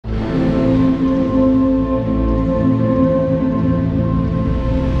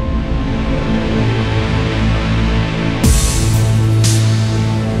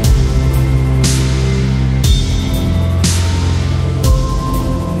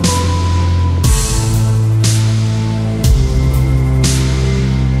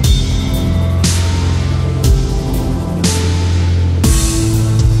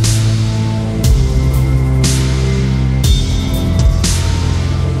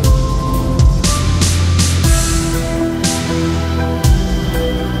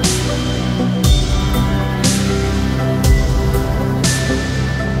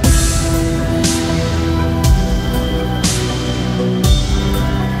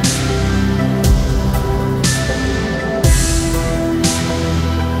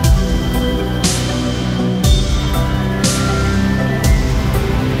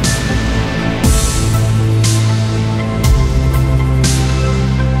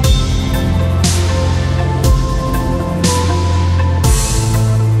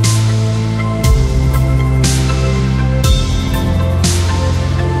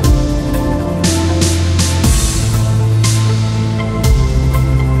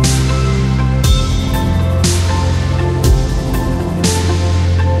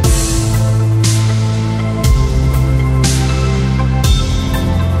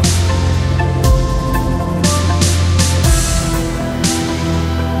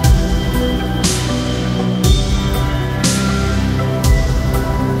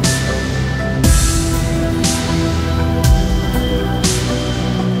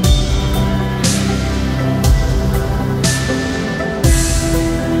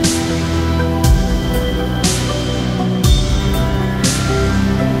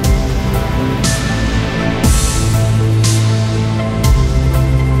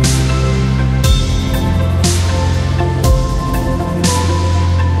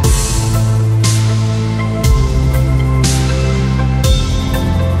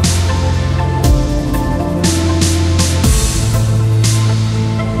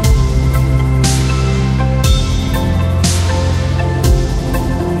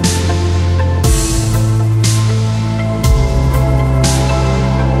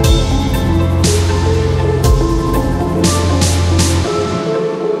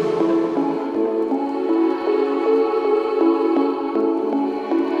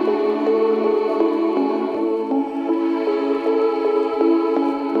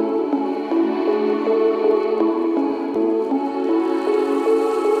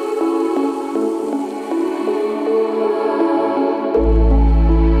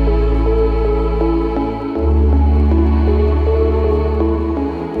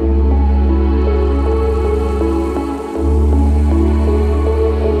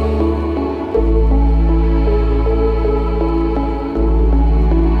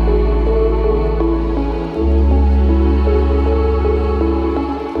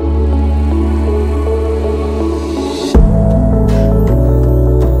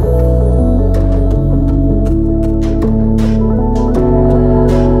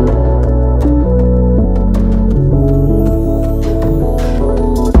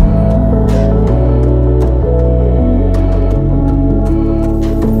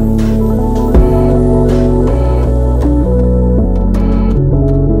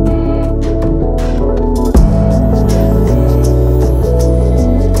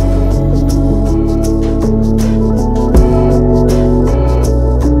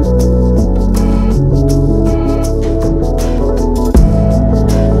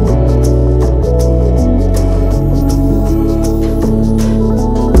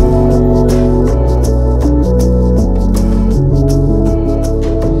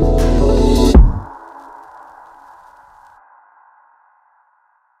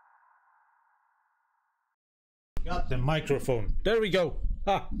Got the microphone. There we go.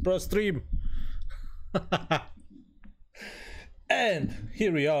 Ah, pro stream. And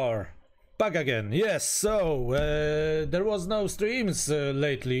here we are, back again. Yes, so there was no streams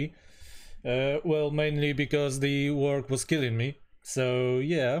lately. Well, mainly because the work was killing me. So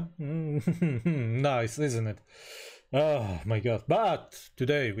yeah, nice, isn't it? Oh my god. But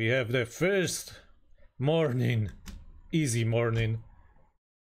today we have the first morning, easy morning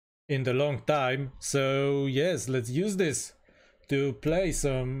in the long time. So yes, let's use this to play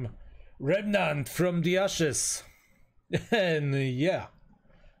some Remnant from the Ashes. And yeah,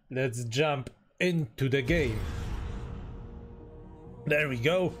 let's jump into the game. There we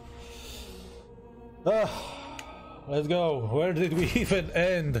go. Let's go. Where did we even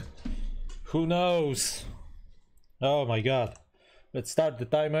end? Who knows? Oh my god. Let's start the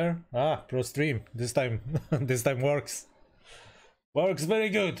timer. Ah, pro stream. This time this time works. Works very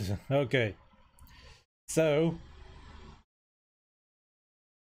good. Okay. So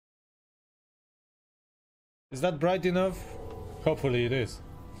is that bright enough? Hopefully it is.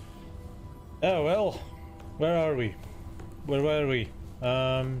 Oh well. Where are we? Where were we?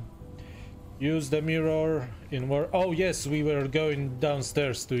 Use the mirror in where... Oh yes, we were going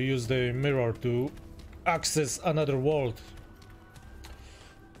downstairs to use the mirror to access another world.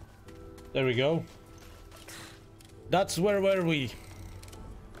 There we go. That's where were we?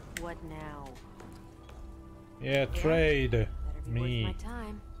 What now? Yeah, trade. Better be worth Me. my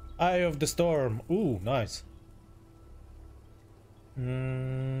time. Eye of the Storm. Ooh, nice.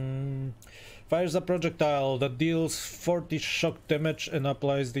 Fires a projectile that deals 40 shock damage and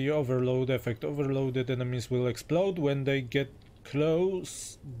applies the overload effect. Overloaded enemies will explode when they get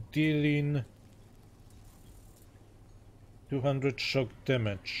close, dealing 200 shock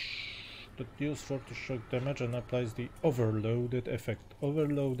damage. That deals 40 shock damage and applies the overloaded effect.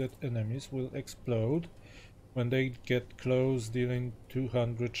 Overloaded enemies will explode when they get close, dealing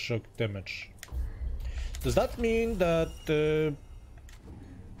 200 shock damage. Does that mean that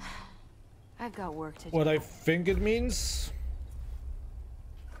I've got work to do. what I think it means?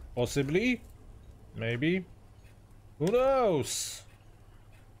 Possibly? Maybe? Who knows?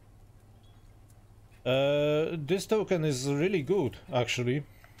 This token is really good, actually.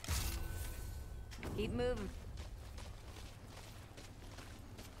 Keep moving.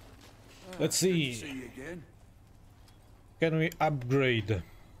 Let's see. See you again. Can we upgrade?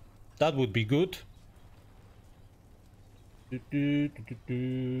 That would be good.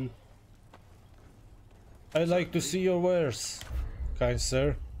 I'd like to see your wares, kind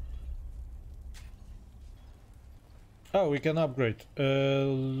sir. Oh, we can upgrade.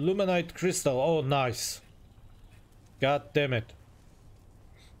 Luminite crystal. Oh, nice. God damn it.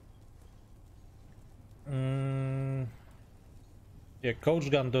 Yeah,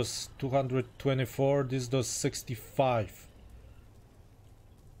 coach gun does 224. This does 65.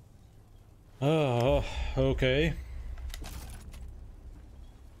 Oh, okay.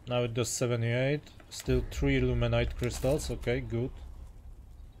 Now it does 78. Still 3 luminite crystals. Okay, good.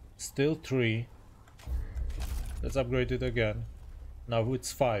 Still 3. Let's upgrade it again. Now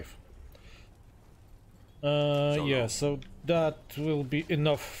it's 5. Yeah, so that will be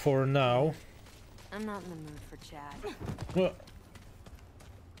enough for now. I'm not in the mood for chat.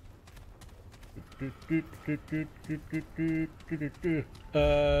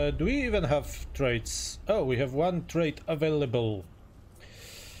 Do we even have traits? Oh, we have one trait available.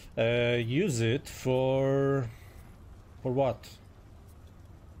 Use it for what?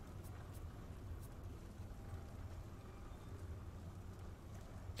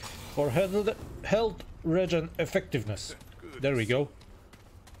 For health regen effectiveness. There we go.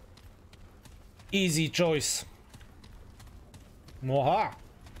 Easy choice. Moha.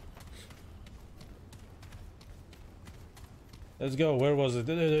 Let's go. Where was it?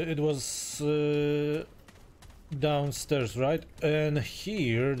 It was downstairs, right? And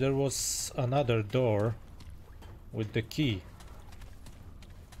here there was another door with the key.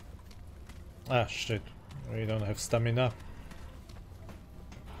 Ah, shit. We don't have stamina.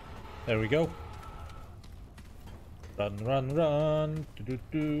 There we go. Run, run, run. Do, do,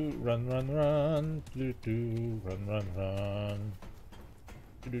 do. Run, run, run. Do, do, run, run, run.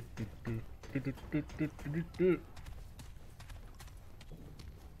 Do, do, do, do, do, do, do, do, do.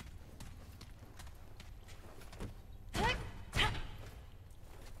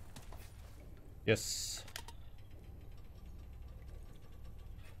 Yes.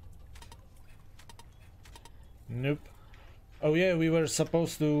 Nope. Oh yeah, we were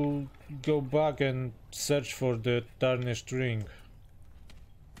supposed to go back and search for the tarnished ring.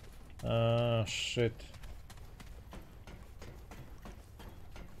 Ah, shit.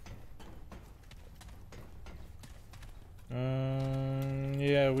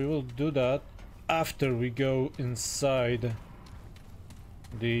 Yeah, we will do that after we go inside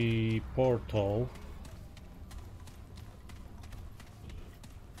the portal.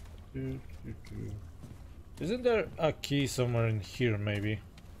 Isn't there a key somewhere in here, maybe?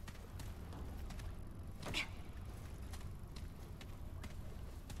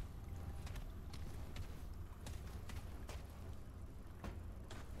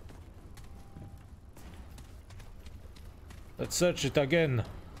 Let's search it again.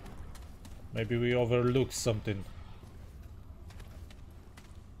 Maybe we overlooked something.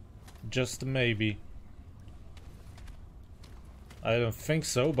 Just maybe. I don't think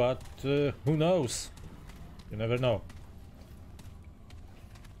so, but who knows? You never know.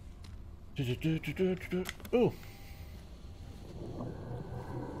 Ooh.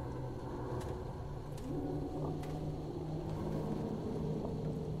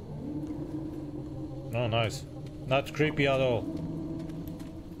 Oh, nice. Not creepy at all.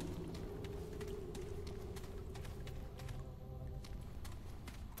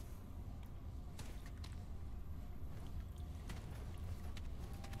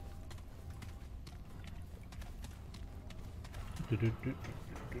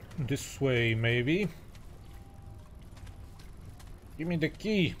 This way, maybe. Give me the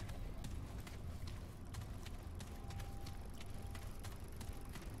key.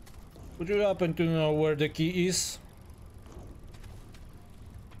 Would you happen to know where the key is?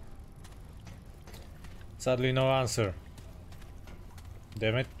 Sadly, no answer.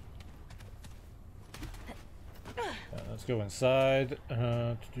 Damn it. Let's go inside.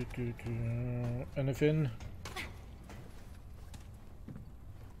 Anything?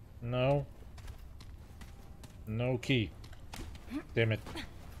 No. No key. Damn it.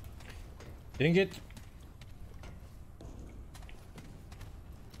 Dang it.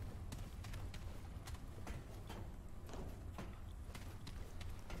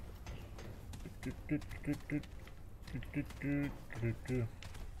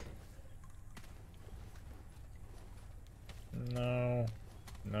 No.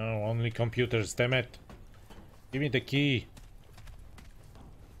 No, only computers, damn it. Give me the key.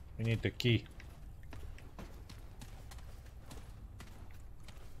 We need the key.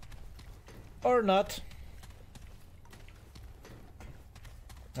 Or not.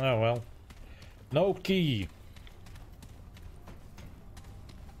 Oh well. No key.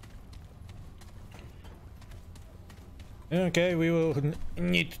 Okay, we will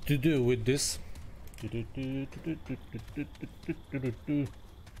need to do with this.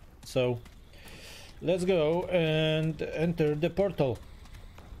 So, let's go and enter the portal.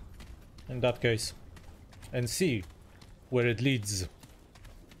 In that case. And see where it leads.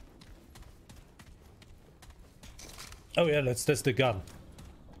 Oh yeah, let's test the gun.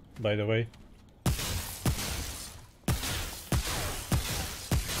 By the way.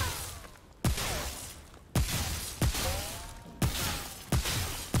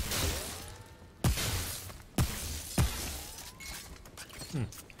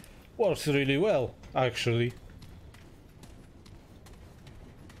 Works really well, actually.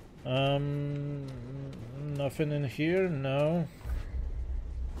 Nothing in here? No.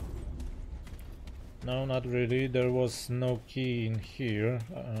 No, not really. There was no key in here,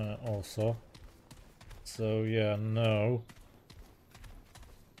 also. So, yeah, no.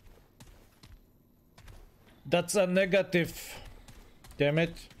 That's a negative. Damn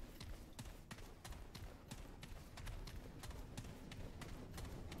it.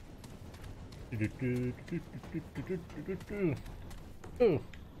 Oh.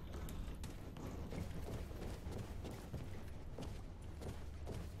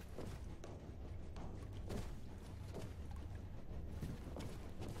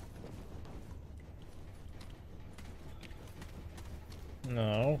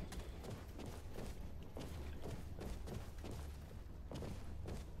 No.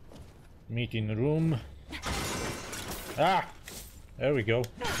 Meeting room. Ah! There we go.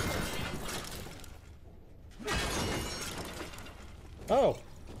 Oh!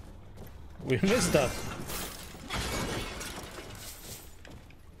 We missed that.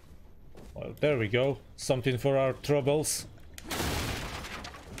 Well, there we go. Something for our troubles.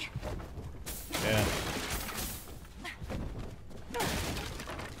 Yeah.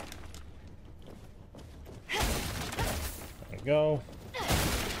 There we go.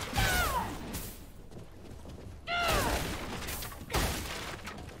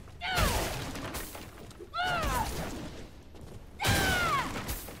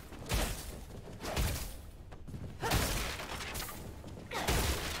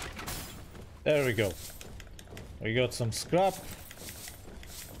 There we go. We got some scrap.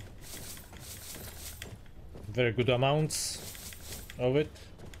 Very good amounts. of it.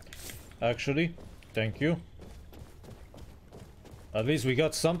 Actually, thank you. At least we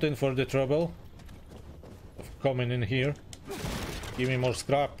got something for the trouble of coming in here. Give me more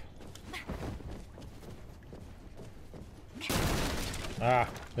scrap. Ah,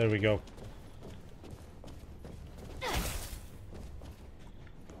 there we go.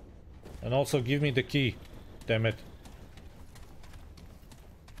 And also give me the key. Damn it.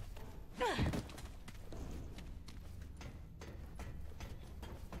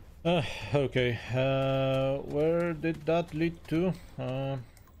 Okay, where did that lead to?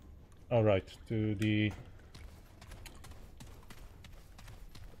 Alright, to the...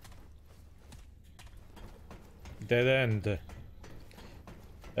 dead end.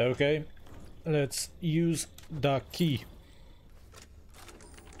 Okay, let's use the key.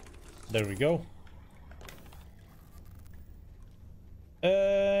 There we go.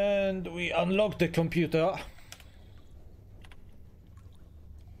 And we unlock the computer.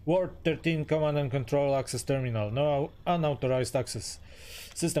 Ward 13 command and control access terminal. No unauthorized access.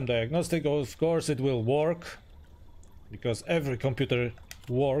 System diagnostic. Of course it will work, because every computer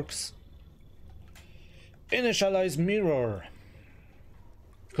works. Initialize mirror.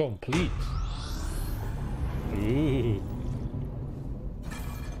 Complete. Ooh.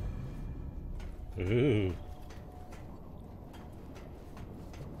 Ooh.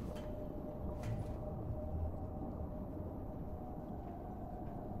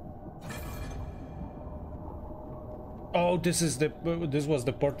 Oh, this was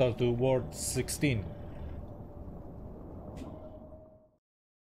the portal to Ward 16.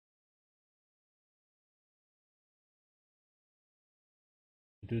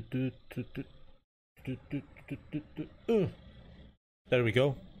 There we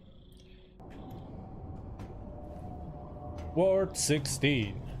go. Ward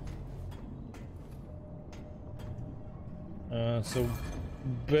 16. So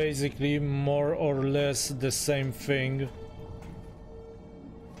basically more or less the same thing,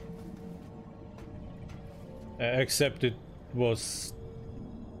 except it was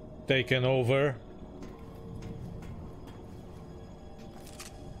taken over.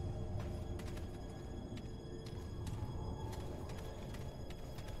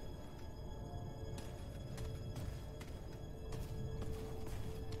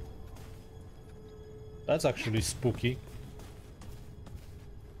 That's actually spooky.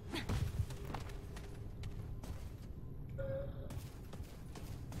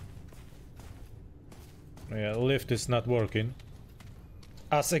 Yeah, lift is not working.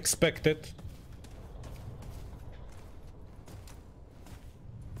 As expected.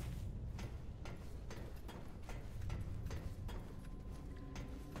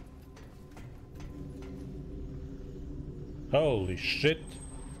 Holy shit.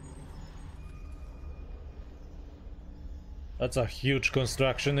 That's a huge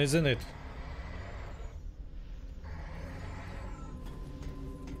construction, isn't it?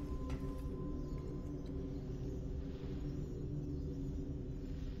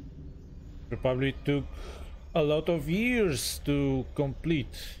 It probably took a lot of years to complete.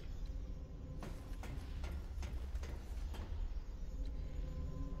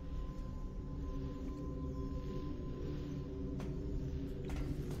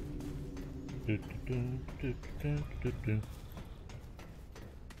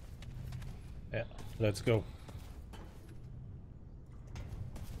 Yeah, let's go.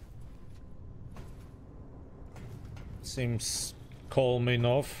 Seems calm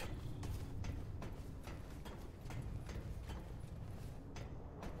enough.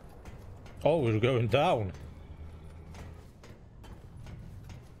 Oh, we're going down.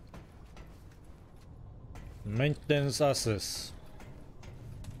 Maintenance access.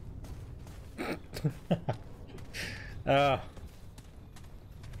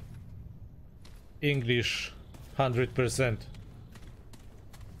 English 100%.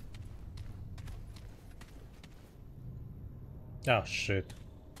 Ah, shit.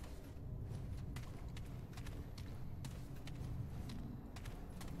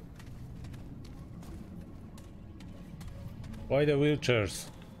 Why the wheelchairs?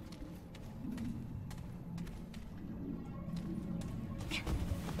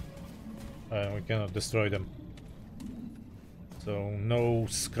 We cannot destroy them. So no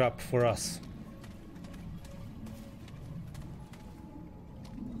scrap for us.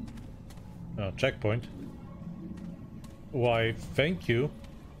 Oh, checkpoint. Why, thank you.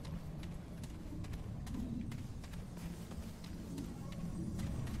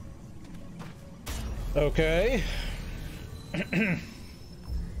 Okay.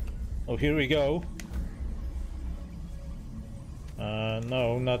 Oh, here we go.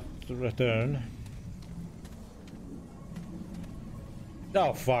 No, not return.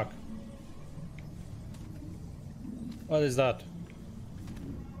 Oh, fuck. What is that?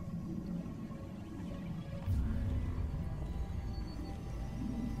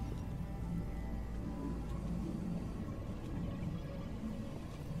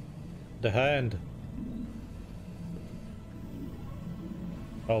 The hand.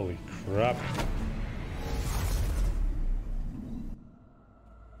 Holy crap.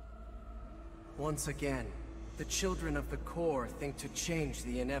 Once again, the children of the core think to change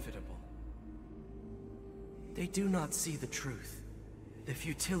the inevitable. They do not see the truth, the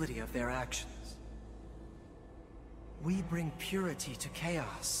futility of their actions. We bring purity to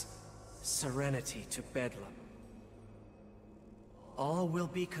chaos, serenity to bedlam. All will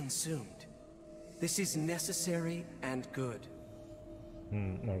be consumed. This is necessary and good.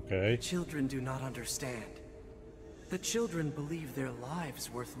 Okay. Children do not understand. The children believe their lives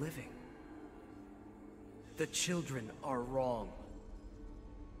worth living. The children are wrong.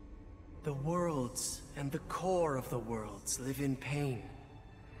 The worlds and the core of the worlds live in pain,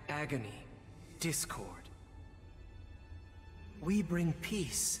 agony, discord. We bring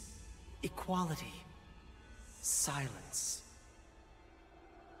peace, equality, silence.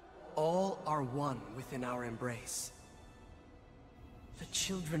 All are one within our embrace. The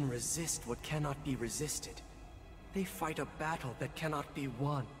children resist what cannot be resisted. They fight a battle that cannot be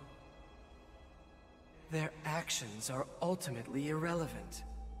won. Their actions are ultimately irrelevant.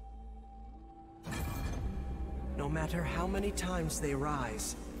 No matter how many times they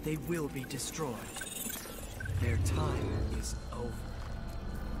rise, they will be destroyed. Their time is over.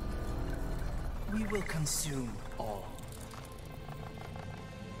 We will consume all.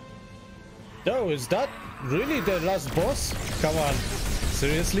 Oh, is that really the last boss? Come on,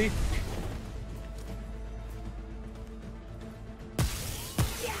 seriously?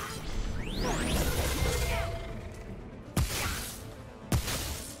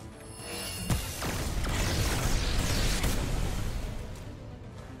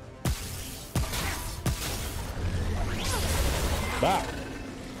 Bah.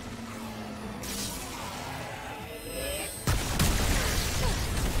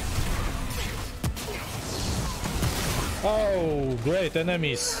 Oh, great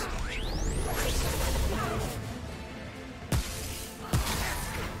enemies.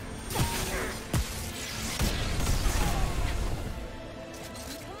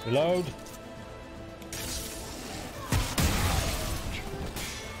 Reload.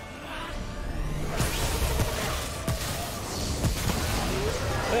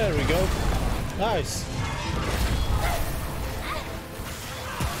 There we go. Nice.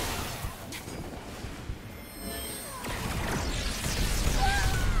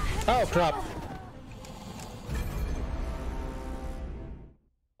 Oh crap.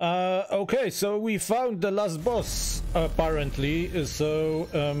 Okay, so we found the last boss apparently. So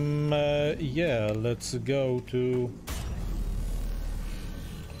yeah, let's go to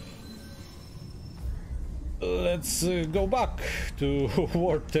go back to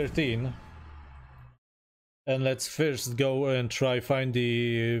World 13 and let's first go and try find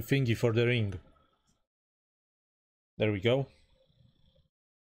the thingy for the ring. There we go.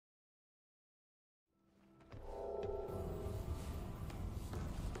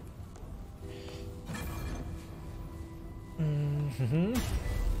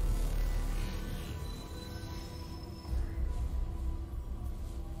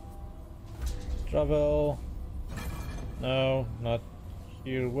 Travel. No, not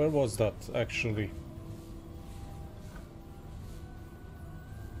here. Where was that actually?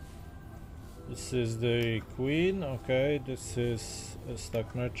 This is the queen. Okay, this is a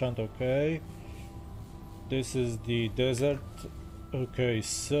stock merchant. Okay, this is the desert. Okay,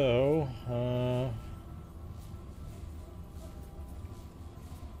 so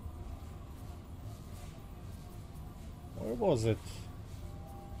where was it?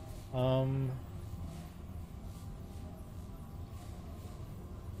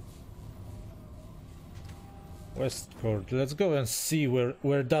 Westcourt. Let's go and see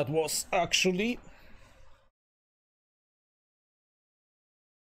where that was actually.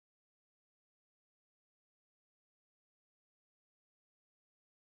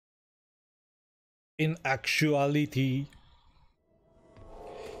 In actuality.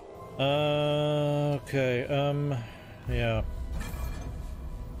 Okay, yeah.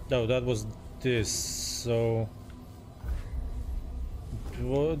 No, that was this, so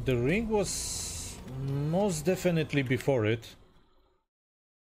the ring was most definitely before it,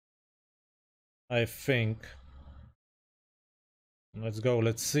 I think. Let's go,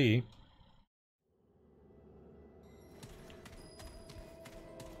 let's see.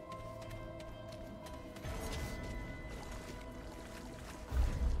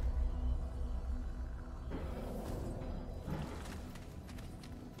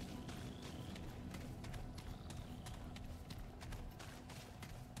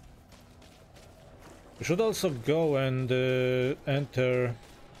 We should also go and enter...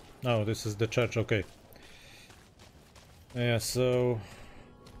 Oh, this is the church, okay. Yeah, so...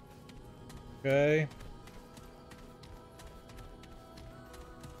 Okay.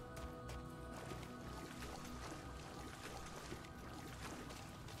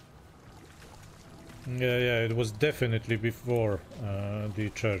 Yeah, it was definitely before the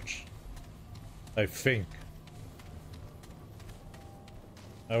church, I think.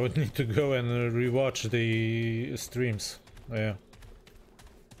 I would need to go and rewatch the streams. Yeah.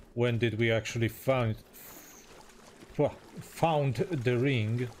 When did we actually found the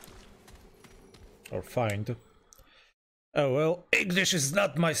ring? Or find? Oh well, English is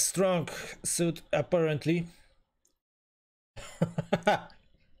not my strong suit, apparently.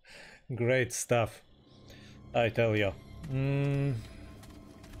 Great stuff, I tell ya. No.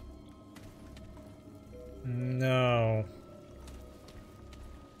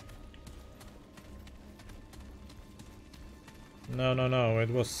 No, it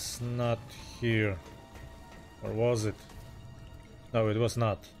was not here. Or was it? No, it was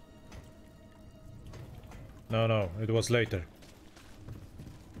not. No, it was later.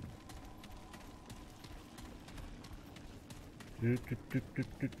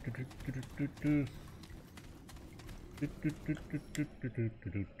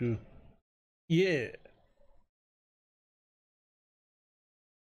 Yeah.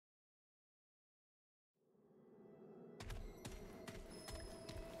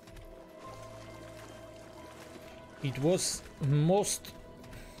 It was most...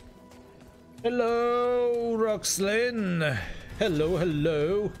 Hello, Roxlyn.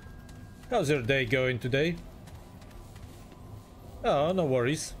 Hello. How's your day going today? Oh, no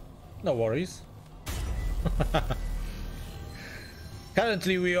worries. No worries.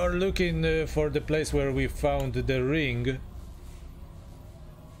 Currently we are looking for the place where we found the ring.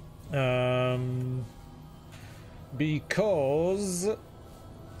 Because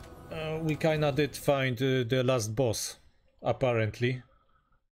we kinda did find the last boss, apparently.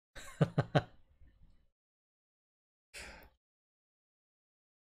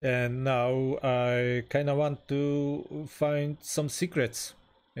 And now I kinda want to find some secrets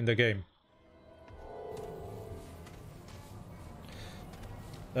in the game.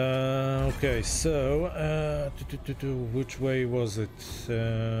 Okay, so which way was it?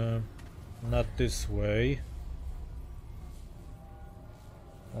 Not this way.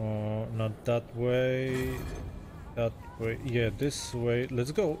 Not that way. That way. Yeah, this way.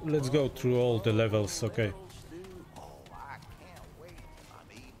 Let's go through all the levels. Okay.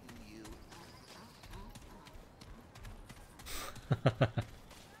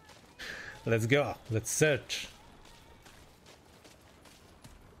 Let's go. Let's search.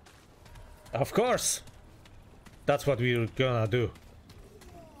 Of course. That's what we're gonna do.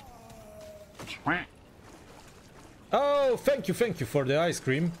 Oh, thank you for the ice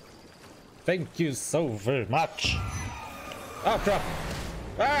cream. Thank you so very much. Oh crap.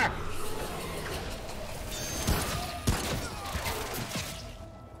 Ah!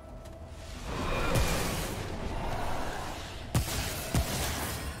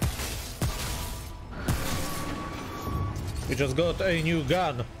 We just got a new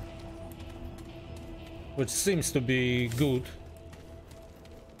gun, which seems to be good.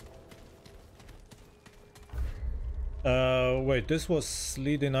 Wait, this was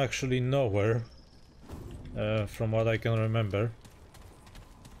leading actually nowhere, from what I can remember.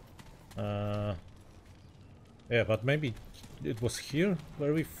 Yeah, but maybe it was here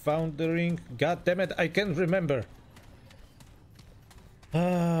where we found the ring. God damn it, I can't remember.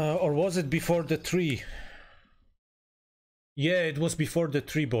 Or was it before the tree? Yeah, it was before the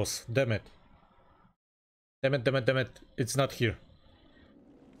tree boss. Damn it. Damn it. It's not here.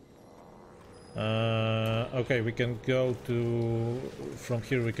 Okay, we can go to... From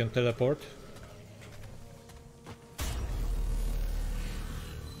here we can teleport.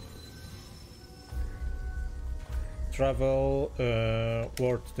 Travel,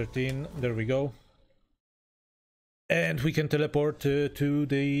 Ward 13, there we go. And we can teleport to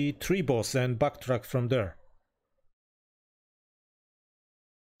the tree boss and backtrack from there.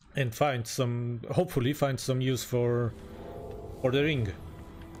 And find some, hopefully find some use for the ring.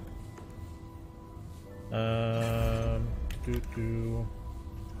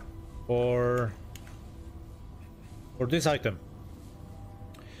 For this item.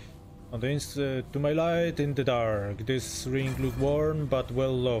 On the to my light in the dark, this ring looked worn but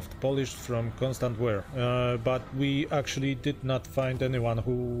well loved, polished from constant wear. But we actually did not find anyone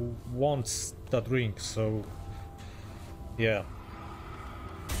who wants that ring, so yeah.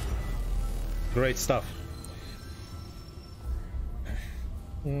 Great stuff.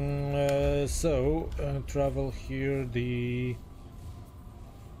 Travel here, the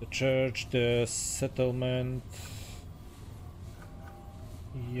church, the settlement.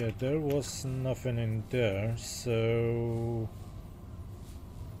 Yeah, there was nothing in there, so...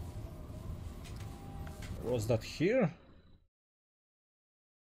 Was that here?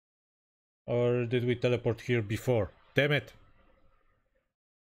 Or did we teleport here before? Damn it!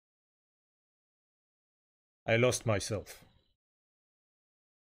 I lost myself.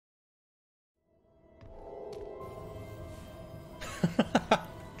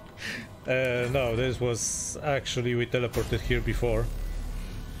 No, this was actually, we teleported here before.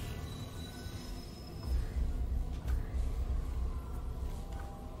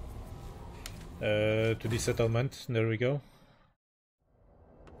 To the settlement, there we go.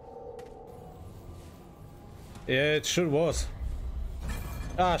 Yeah, it sure was.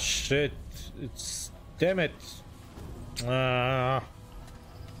 Ah, shit. It's... Damn it. Ah.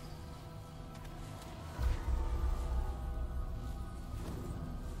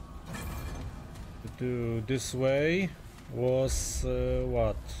 To do this way was...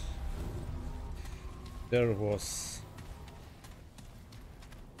 what? There was...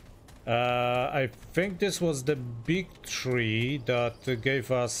 I think this was the big tree that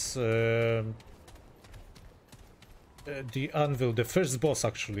gave us the anvil, the first boss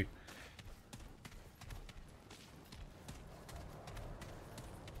actually.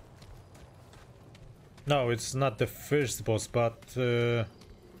 No, it's not the first boss, but it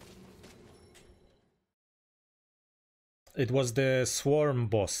was the swarm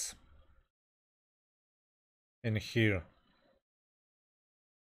boss in here.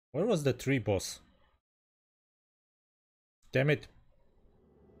 Where was the tree boss? Damn it.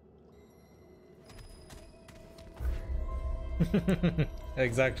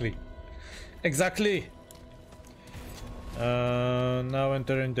 Exactly. Exactly. Now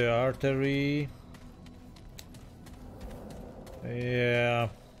entering the artery. Yeah.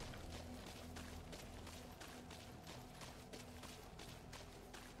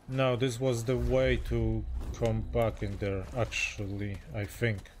 No, this was the way to come back in there, actually, I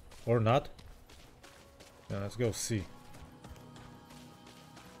think. Or not? Yeah, let's go see.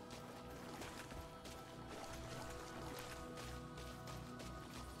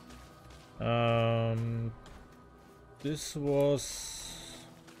 This was...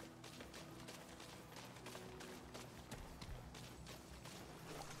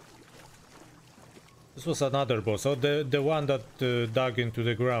 This was another boss, or the one that dug into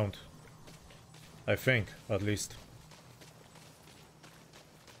the ground. I think, at least.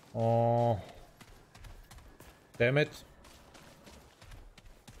 Oh, damn it.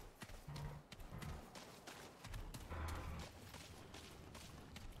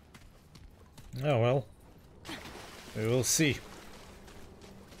 Oh well, we will see.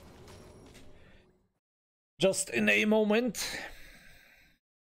 Just in a moment.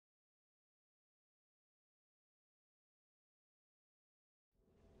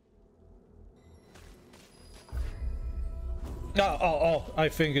 Oh, I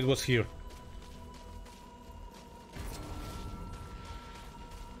think it was here.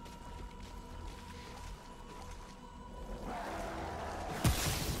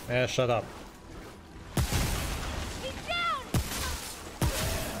 Yeah, shut up. He's down!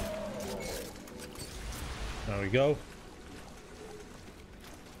 There we go.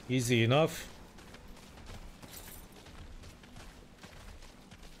 Easy enough.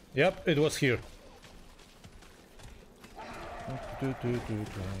 Yep, it was here.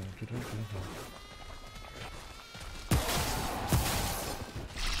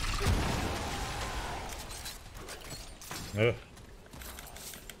 Ugh.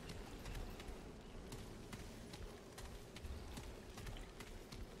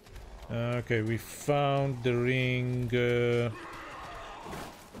 Okay, we found the ring.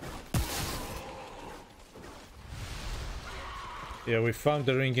 Yeah, we found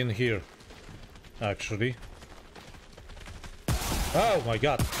the ring in here, actually. Oh my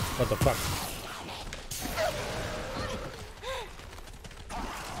god, what the fuck?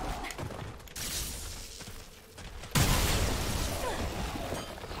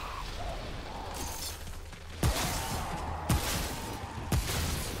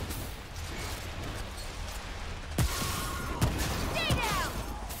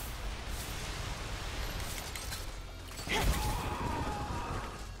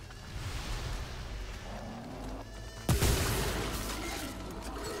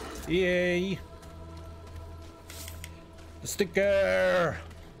 Yay! Sticker!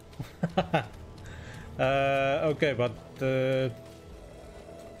 Okay, but that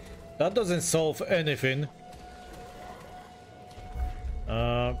doesn't solve anything.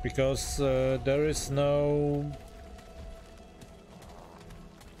 Because there is no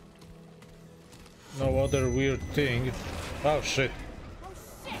other weird thing. Oh shit.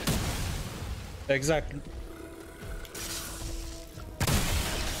 Exactly.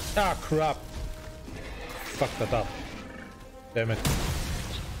 Ah crap. Fuck that up. Damn it.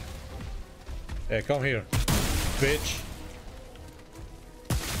 Hey, come here, bitch.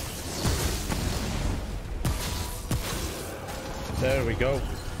 There we go.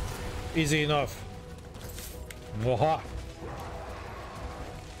 Easy enough. Moha.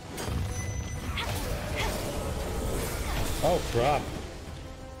 Oh crap.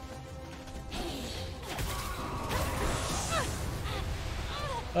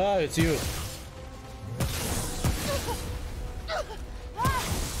 Ah, it's you.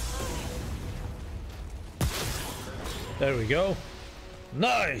 There we go.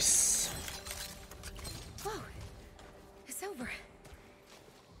 Nice. Whoa. It's over.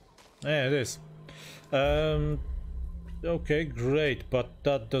 Yeah, it is. Okay, great, but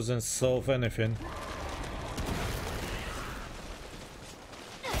that doesn't solve anything.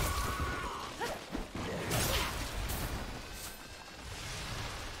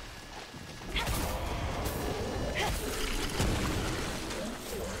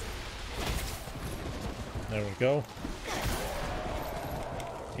 There we go.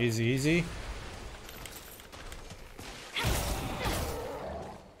 Easy, easy.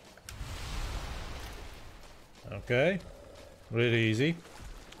 Okay, really easy.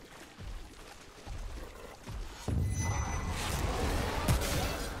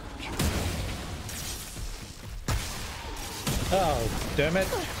 Oh, damn it.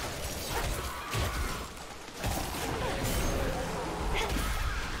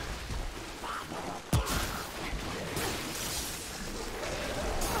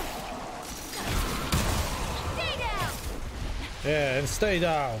 Yeah, and stay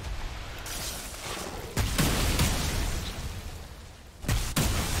down.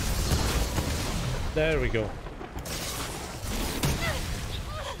 There we go.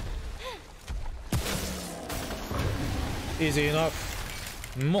 Easy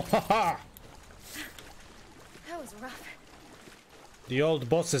enough. Mwahaha! That was rough. The old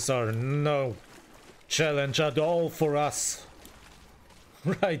bosses are no challenge at all for us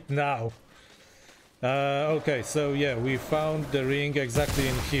right now. Okay, so yeah, we found the ring exactly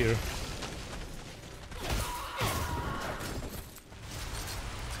in here.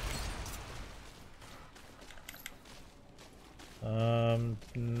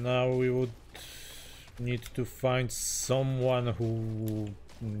 Now we would need to find someone who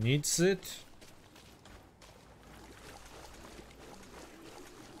needs it.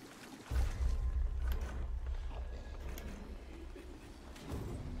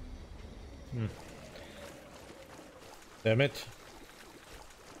 Damn it.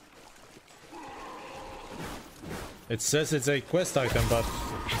 It says it's a quest item, but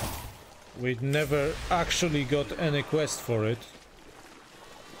we never actually got any quest for it.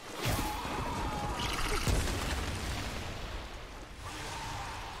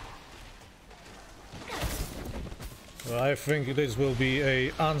 I think this will be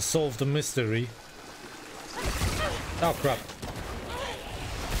a unsolved mystery. Oh crap.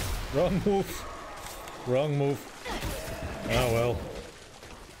 Wrong move. Wrong move. Oh well.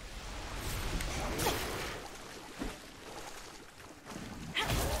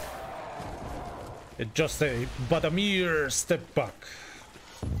 It's just but a mere step back.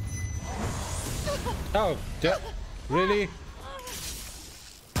 Oh, really?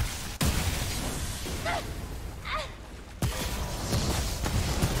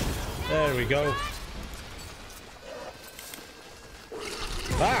 There we go.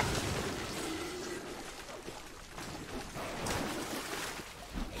 Ah!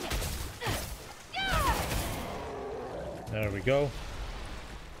 There we go.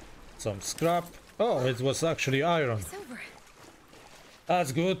 Some scrap. Oh, it was actually iron. It's over.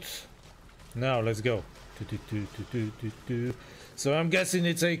 That's good. Now let's go. So I'm guessing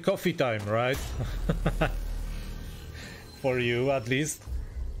it's a coffee time, right? For you, at least.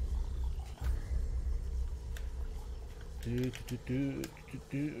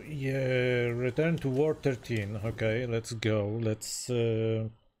 Yeah, return to Ward 13. Okay, let's go. Let's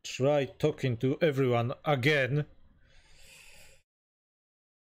try talking to everyone again.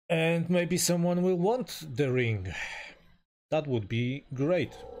 And maybe someone will want the ring. That would be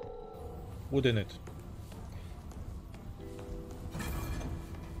great, wouldn't it?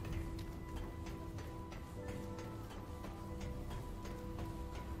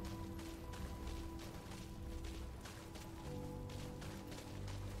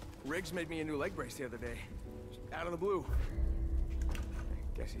 Riggs made me a new leg brace the other day. Just out of the blue.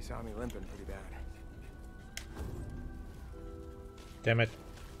 Guess he saw me limping pretty bad. Damn it.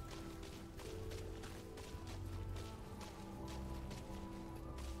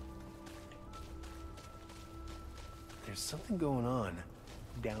 There's something going on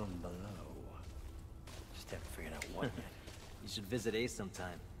down below. Just haven't figured out what yet. You should visit Ace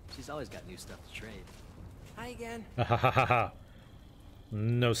sometime. She's always got new stuff to trade. Hi again.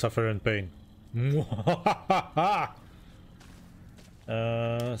 No suffer and pain.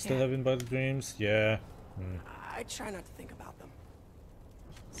 Still having bad dreams? Yeah. I try not to think about them.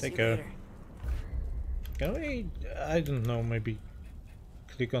 Take See you care. later. Can we, I don't know, maybe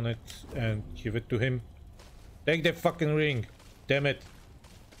click on it and give it to him? Take the fucking ring! Damn it!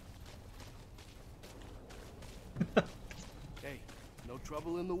 Hey, no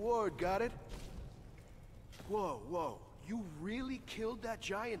trouble in the ward, got it? Whoa, whoa. You really killed that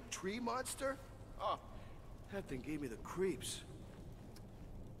giant tree monster? Oh, that thing gave me the creeps.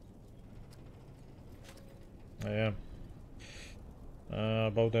 Yeah.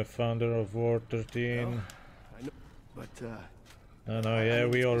 About the founder of Ward 13. Well, I know, but No, yeah,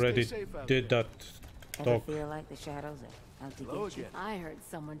 we already did that Ever talk. feel like the shadows are out to hello get you? again. I heard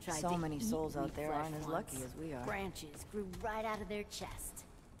someone tried So to many eat souls out meat there flesh aren't as once. lucky as we are. Branches grew right out of their chest.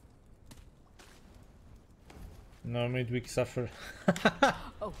 No midweek suffer.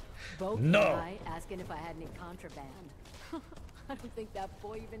 Oh, both No. and I asking if I had any contraband. I don't think that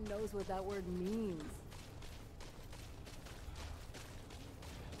boy even knows what that word means.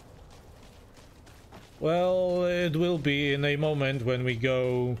 Well, it will be in a moment when we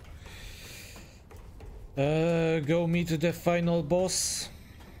go meet the final boss.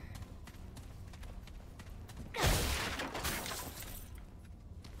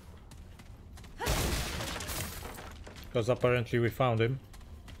 Because apparently we found him.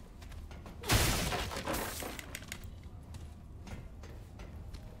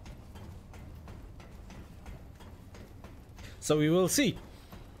 So we will see.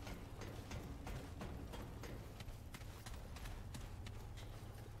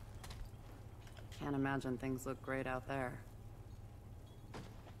 Can't imagine things look great out there.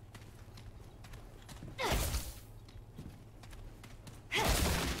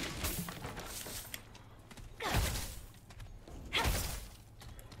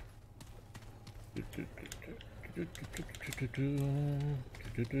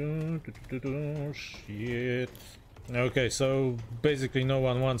 Shit. Okay, so basically no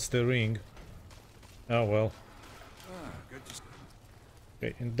one wants the ring. Oh well. Good to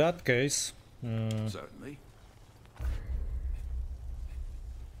Okay, in that case, certainly.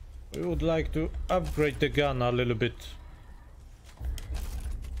 we would like to upgrade the gun a little bit.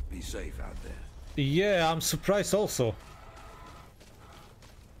 Be safe out there. Yeah, I'm surprised also.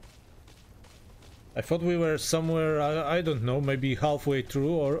 I thought we were somewhere, I don't know, maybe halfway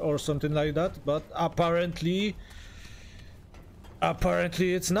through or something like that, but apparently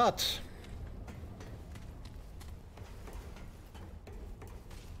it's not.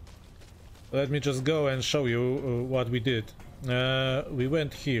 Let me just go and show you what we did. We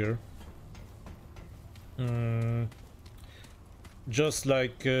went here. Just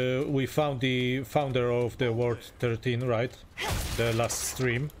like we found the founder of the Ward 13, right? The last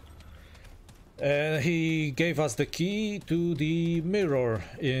stream. And he gave us the key to the mirror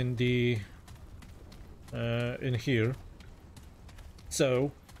in the in here.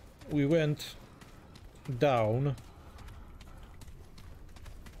 So we went down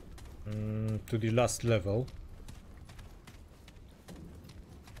to the last level.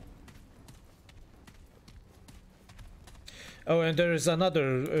 Oh, and there is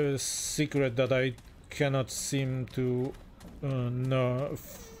another secret that I cannot seem to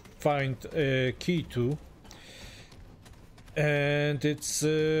find a key to, and it's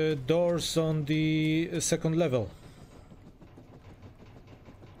doors on the second level.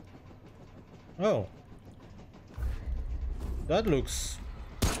 Oh, that looks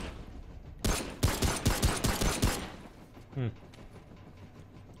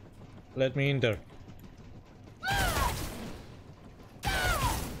let me in there.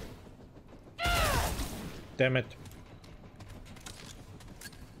 Damn it.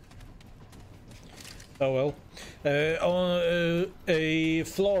 Oh well. On a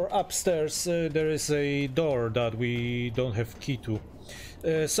floor upstairs there is a door that we don't have key to.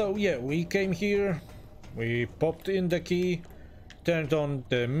 So yeah, we came here, we popped in the key, turned on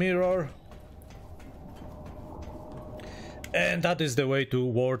the mirror, and that is the way to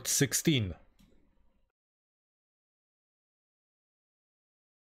Ward 16.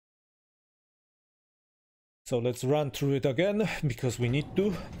 So let's run through it again, because we need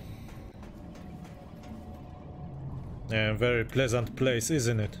to. Yeah, very pleasant place,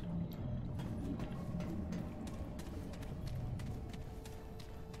 isn't it?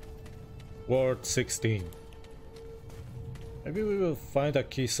 Ward 16. Maybe we will find a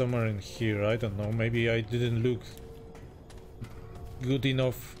key somewhere in here, I don't know. Maybe I didn't look good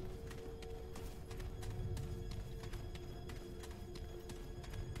enough.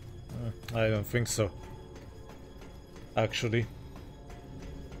 I don't think so. Actually.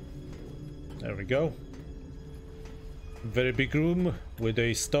 There we go. Very big room with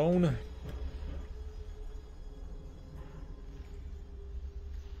a stone.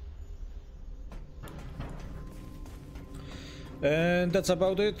 And that's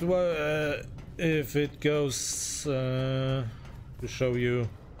about it. Well, if it goes to show you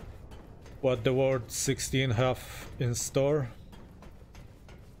what the Ward 16 have in store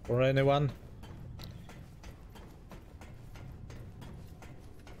for anyone.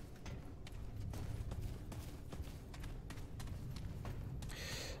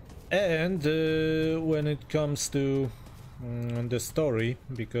 And when it comes to the story,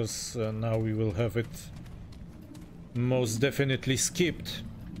 because now we will have it most definitely skipped,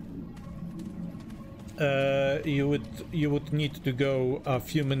 you would need to go a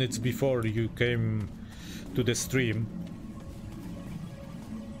few minutes before you came to the stream.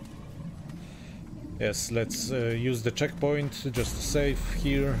 Yes, let's use the checkpoint just to save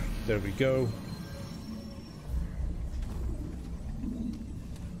here. There we go.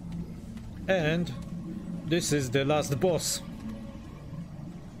 And this is the last boss.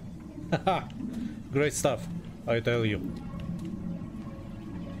 Haha, great stuff, I tell you.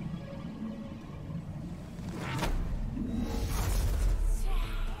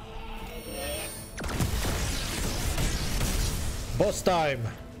 Boss time.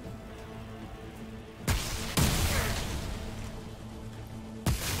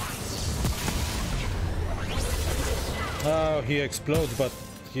 Oh, he explodes, but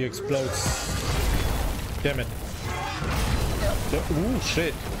he explodes. Damn it. Ooh,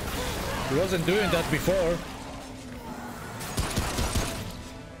 shit. He wasn't doing that before.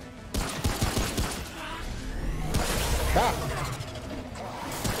 Ah!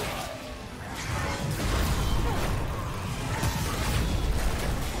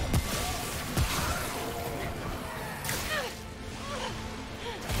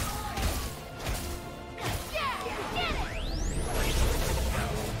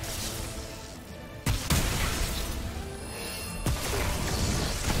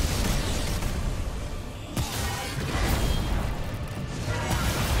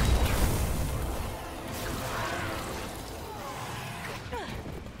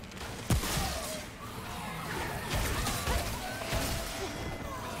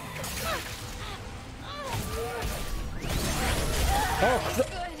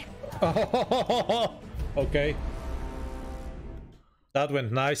 Oh, okay. That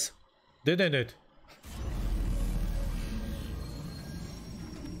went nice, didn't it?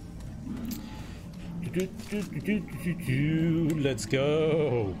 Let's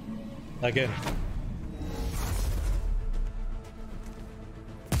go again.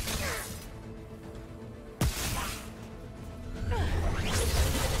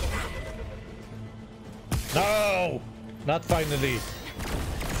 No, not finally.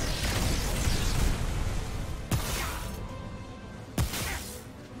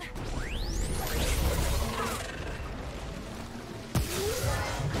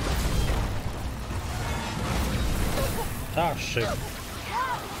 Ah, shit.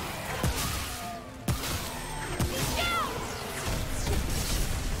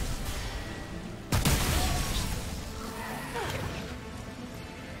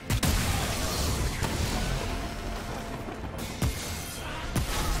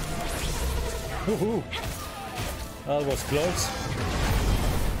 Woohoo! That was close.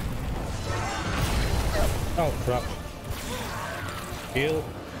 Oh, crap. Heal,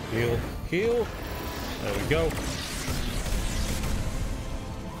 heal, heal. There we go.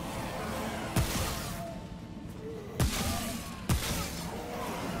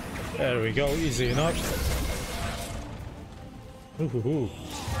 There we go, easy enough. Ooh.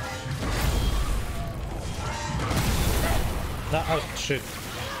 Oh, shit.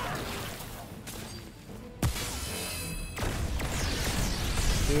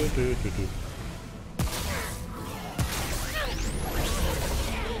 Do.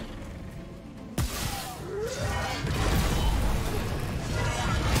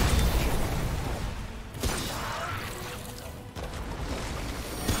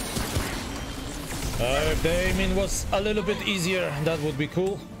 If the aiming was a little bit easier, that would be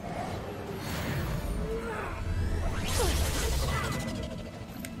cool.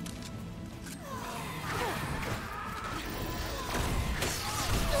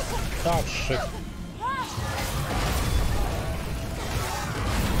 Oh shit.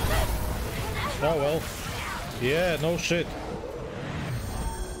 Oh well. Yeah, no shit.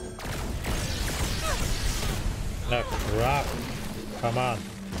 Ah, crap. Come on.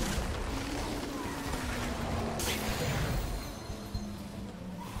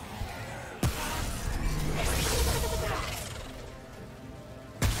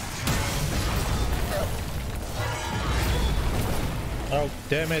 Oh,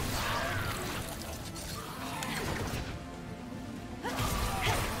 damn it.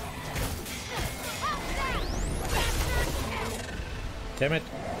 Damn it.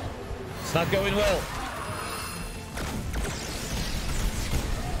 It's not going well.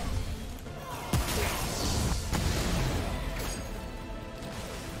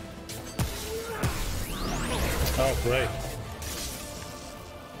 Oh, great.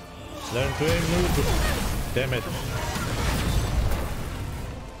 Learn to aim, move. Damn it.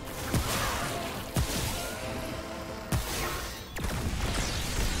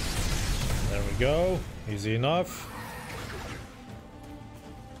 There we go. Easy enough.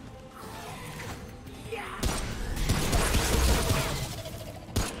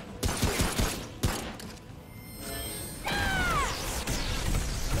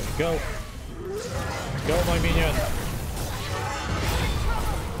 Go. Go, my minion.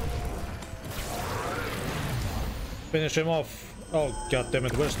 Finish him off. Oh, god damn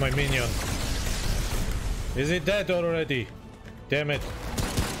it, where's my minion? Is he dead already? Damn it.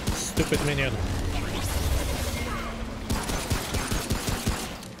 Stupid minion.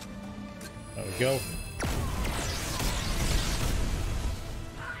 There we go.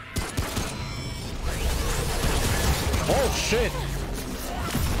 Oh shit!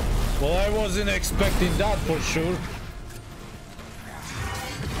 Well, I wasn't expecting that for sure.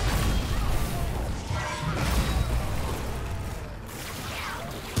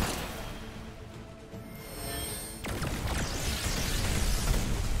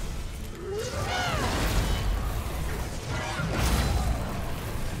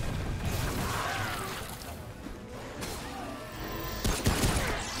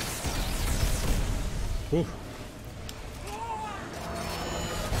 Whew.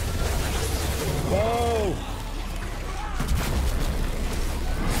 Whoa!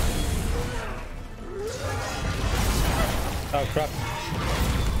 Oh crap.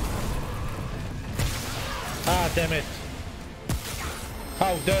 Ah, damn it.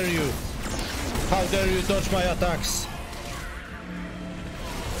 How dare you? How dare you dodge my attacks?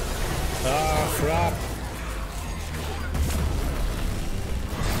 Ah, crap.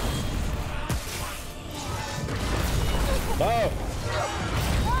 Oh!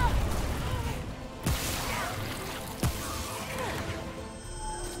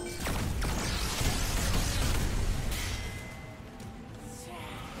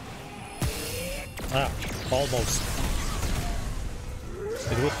 Ah, almost.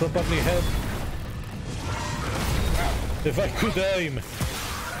 It would probably help if I could aim.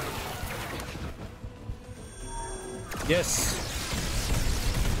 Yes.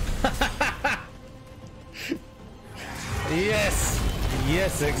 Yes.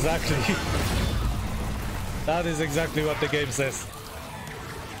 Yes, exactly. That is exactly what the game says.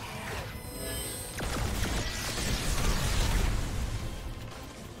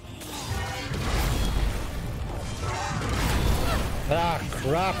 Ah,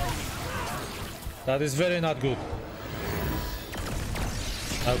 crap. That is very not good.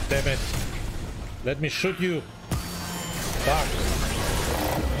 Oh, damn it. Let me shoot you. Fuck.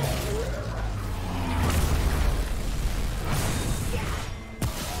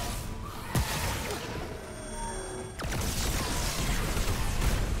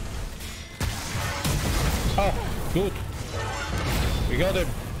 Oh, good. We got him.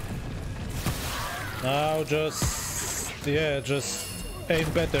 Now just... yeah, just aim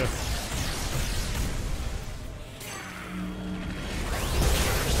better.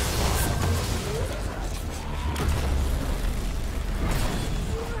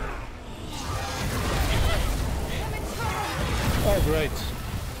 Oh, great.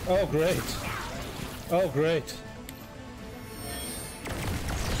 Oh, great. Oh, great.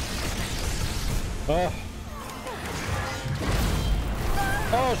 Oh.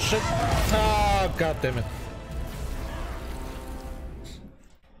 Oh, shit. Oh, god damn it.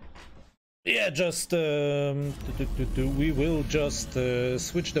 Yeah, just we will just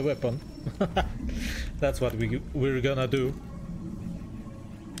switch the weapon. That's what we're gonna do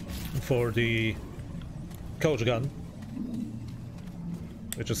for the coach gun,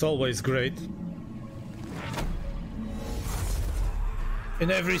 which is always great in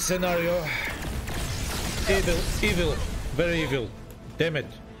every scenario. Evil, evil, very evil. Damn it.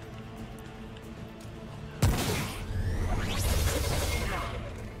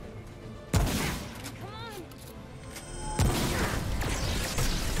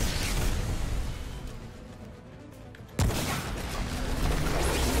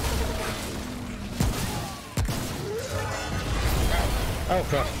 Oh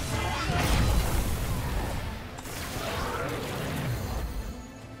crap.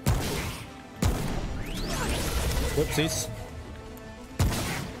 Whoopsies.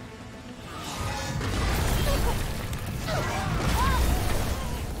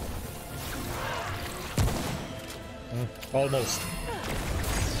 Almost.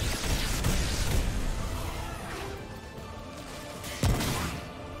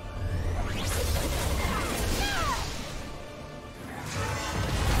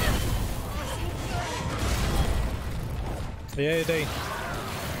 Yeah, they.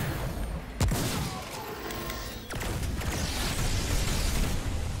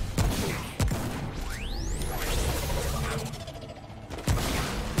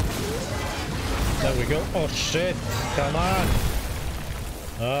 There we go. Oh shit! Come on!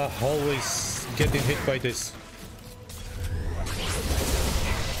 Always getting hit by this.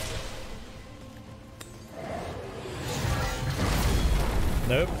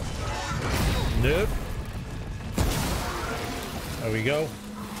 Nope. Nope. There we go.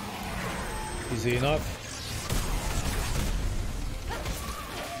 Easy enough.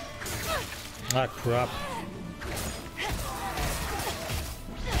 Ah, crap.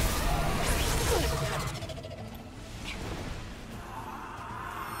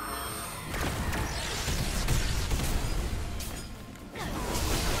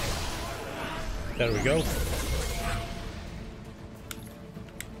 There we go.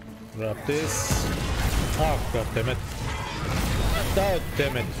 Grab this. Oh, god damn it. Oh,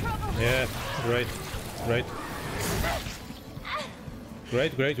 damn it. Yeah, great. Great.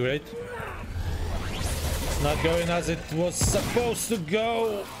 Great, great, great. It's not going as it was supposed to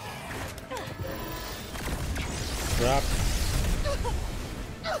go. Crap.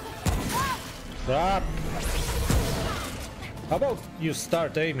 Crap. How about you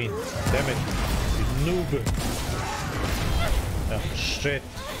start aiming? Damn it. You noob. Oh, shit.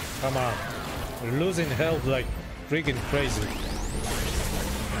 Come on. We're losing health like freaking crazy.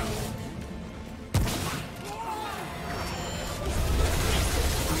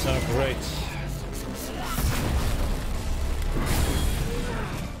 Oh, great.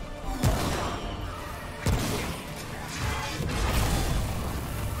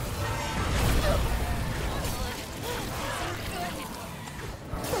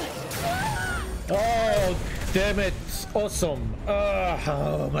 Oh, damn it. Awesome.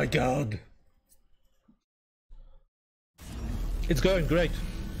 Oh my god. It's going great.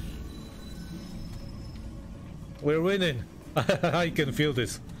 We're winning. I can feel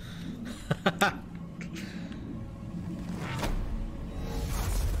this.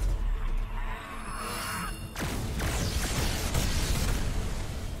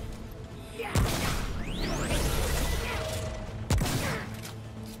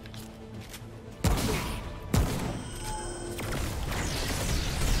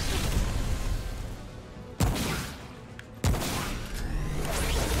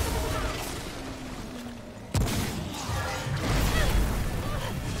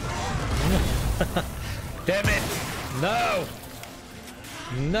 Damn it! No!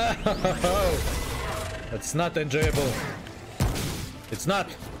 No! That's not enjoyable. It's not.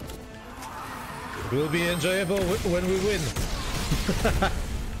 It will be enjoyable when we win.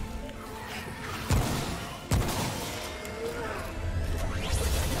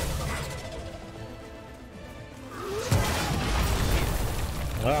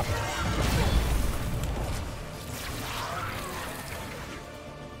 Ah.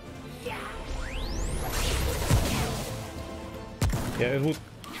 Yeah, it would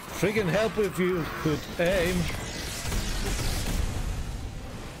friggin' help if you could aim.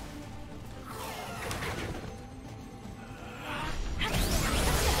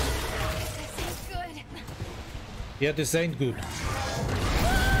 Yeah, this ain't good.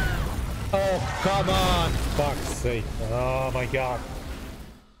 Oh, come on! Fuck's sake. Oh my god.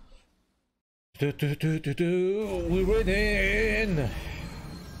 We're winning!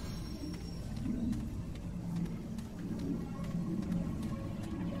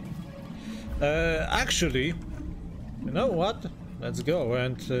 Actually, you know what? Let's go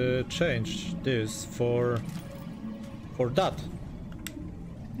and change this for that.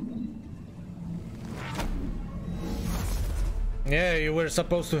 Yeah, you were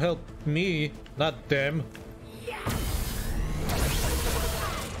supposed to help me, not them.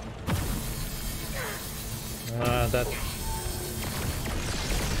 That.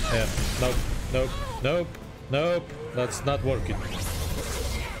 Yeah, nope, nope, nope, nope. That's not working.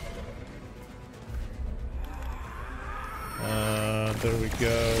 There we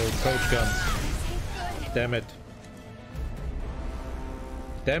go. Coach gun. Damn it.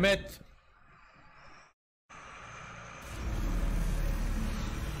 Damn it.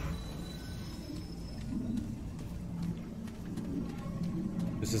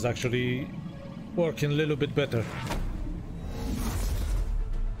 This is actually working a little bit better.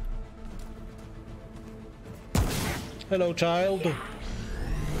 Hello, child.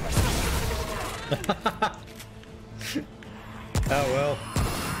 Oh well,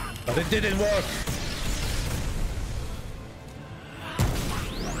 but it didn't work.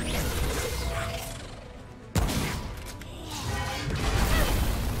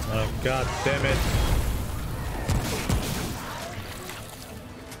 Oh, god damn it.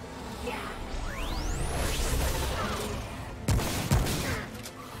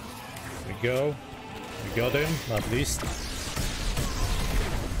 There we go. We got him, at least.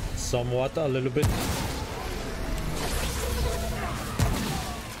 Somewhat, a little bit.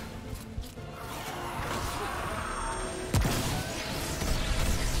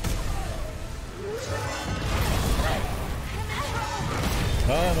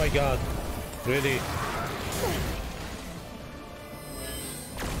 Oh my god, really?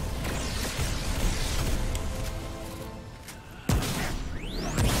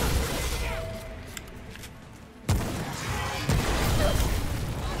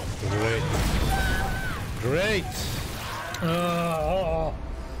 Great. Great!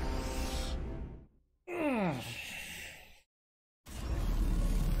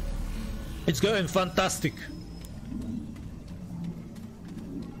 It's going fantastic.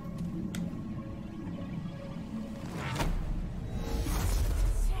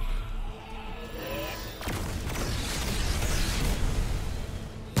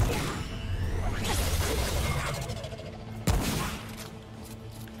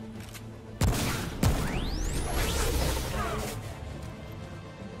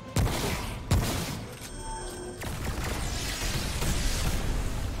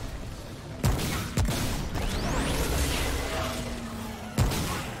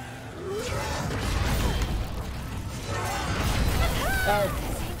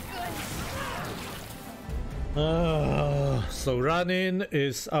 So running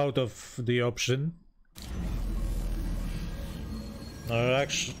is out of the option. Or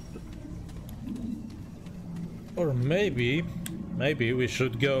maybe we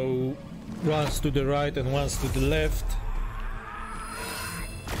should go once to the right and once to the left.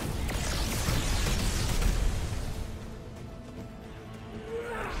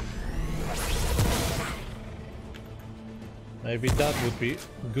 Maybe that would be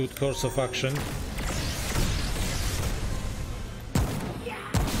a good course of action.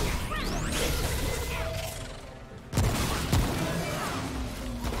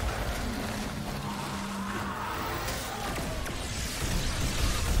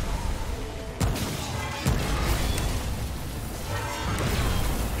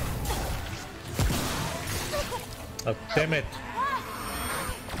 Oh, damn it.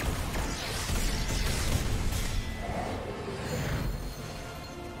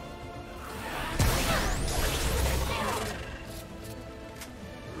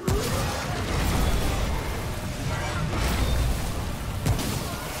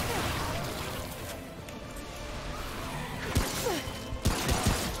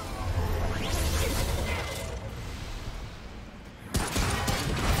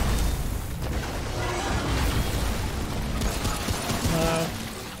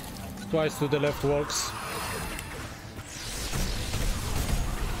 Twice to the left works.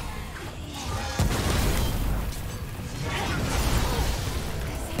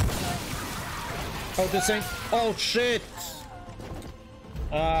 Oh, this ain't. Oh shit!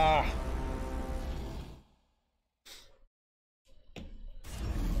 Ah.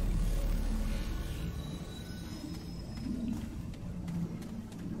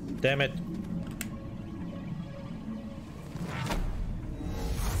 Damn it.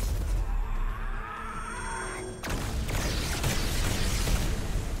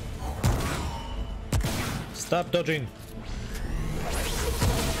 Stop dodging.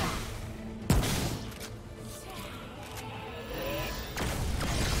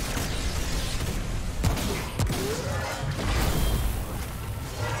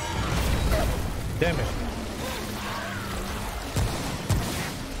 Damn it.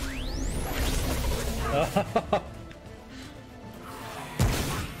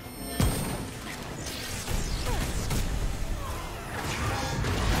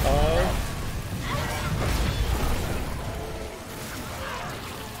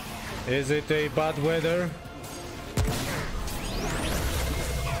 Is it a bad weather?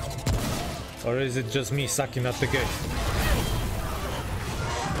 Or is it just me sucking at the gate?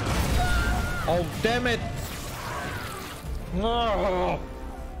 Oh, damn it! Oh,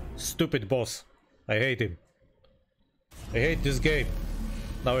 stupid boss. I hate him. I hate this game.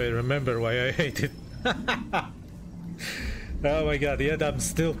 Now I remember why I hate it. Oh my god, yet I'm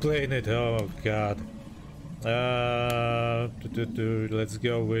still playing it. Oh god. Let's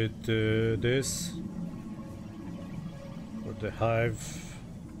go with this. Or the hive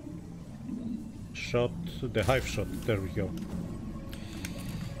shot. The hive shot. There we go.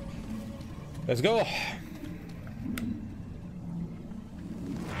 Let's go.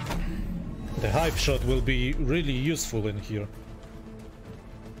 The hive shot will be really useful in here.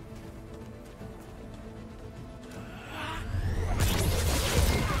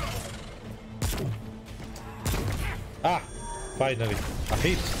 Ah! Finally, a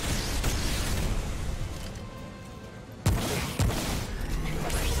hit!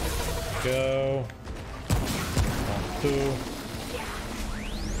 Go. 1, 2.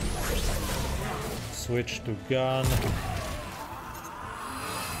 Switch to gun.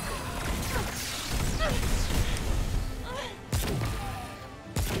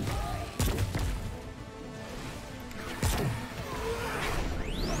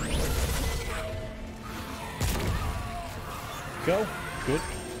 Go. Good.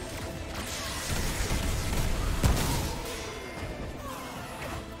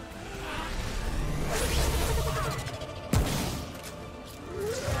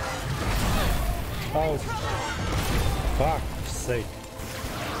 Oh, fuck's sake.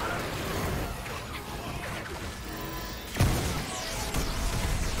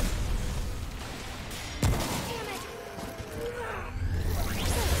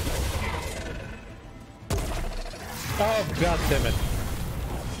 Oh, god damn it.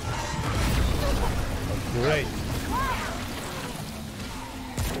 Oh, great.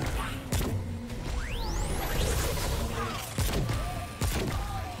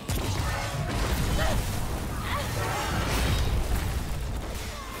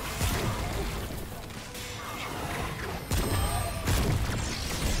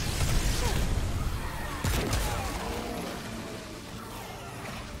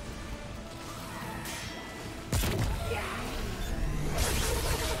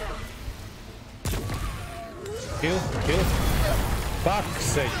 Kill, kill. Fuck's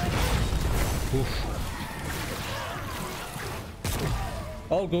sake. Oof.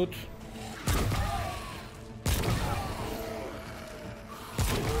 All good.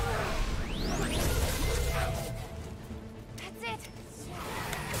 That's it.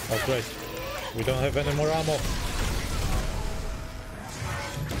 Oh great. We don't have any more ammo.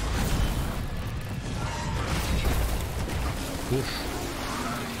 Oof.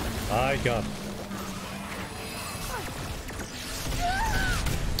 My god.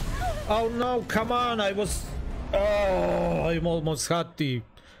 Oh no, come on, I was... Oh, I almost had the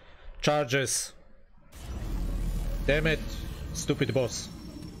charges. Damn it, stupid boss.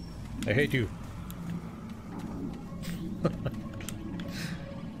 I hate you.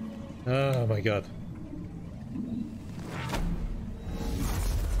 Oh my god.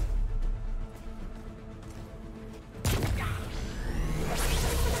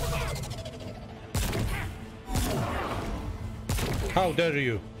 How dare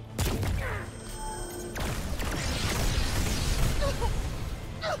you?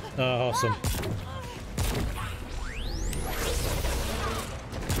 Awesome.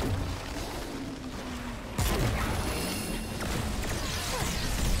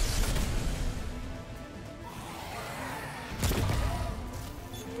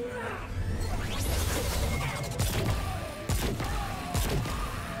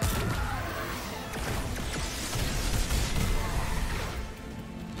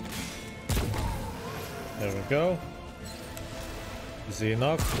 There we go. Easy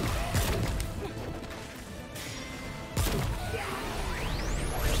enough.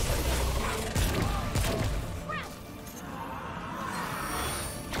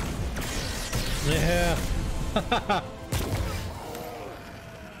 Yeah.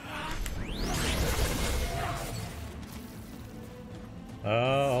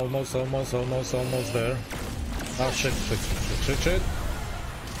 Almost there. Oh shit.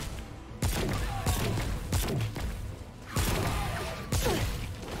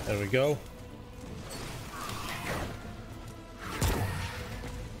 There we go.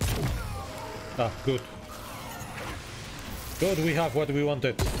 Ah, good. Good, we have what we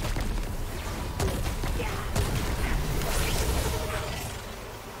wanted.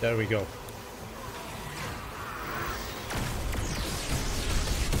 There we go.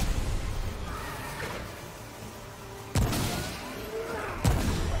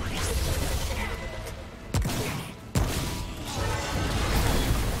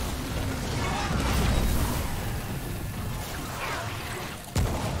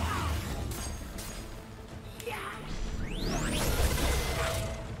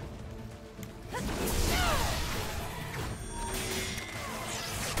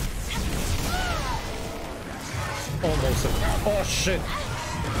 Oh shit!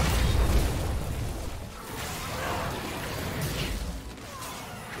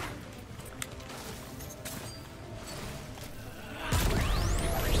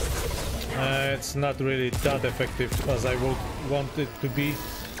 It's not really that effective as I would want it to be.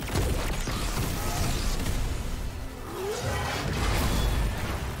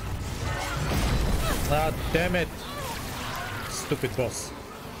 Ah, damn it! Stupid boss.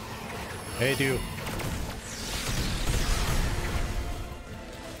 Hate you.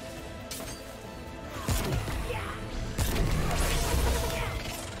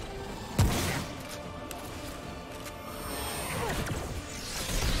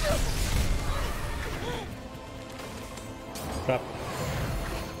 Crap.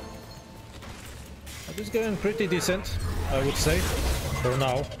 That is going pretty decent, I would say, for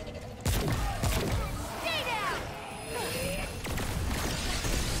now.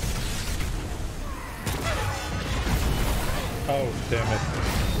 Oh, damn it.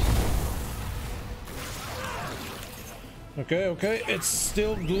 Okay, okay, it's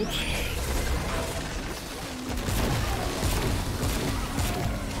still good.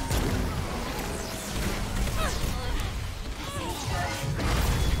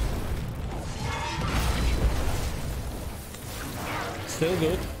 Still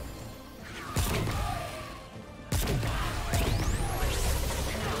good.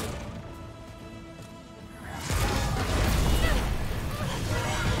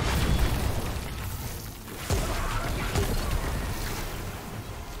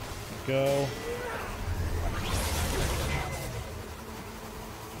 Go.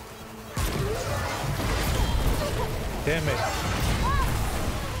 Damn it.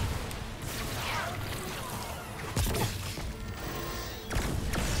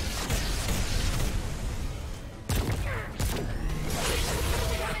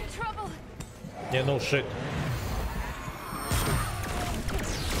 Yeah, no shit.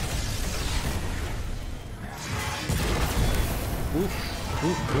 Oof,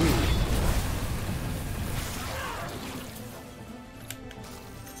 oof, oof.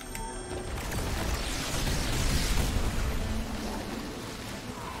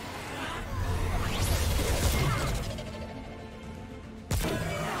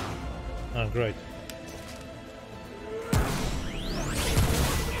 Oh, great.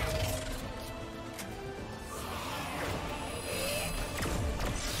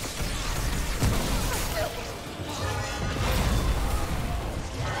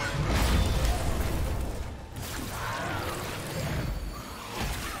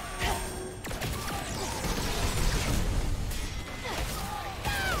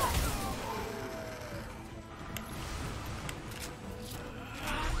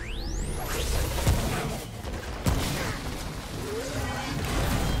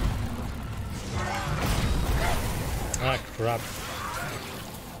 Ah, crap.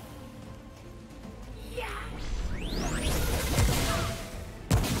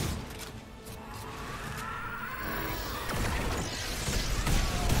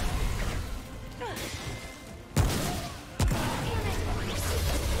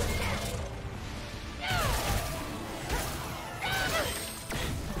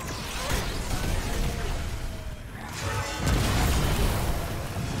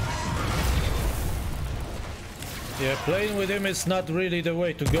 Yeah, playing with him is not really the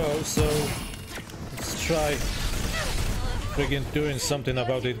way to go, so let's try friggin' doing something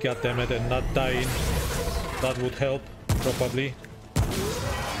about it, goddammit, and not dying. That would help, probably.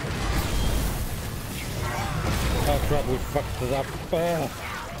 Oh crap, we fucked it up. Oh.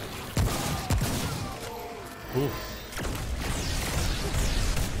 Oof.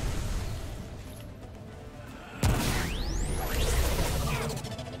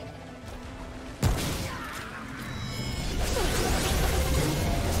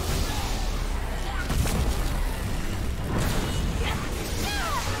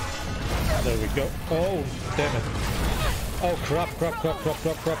 There we go. Oh, damn it. Oh, crap, crap, crap, crap,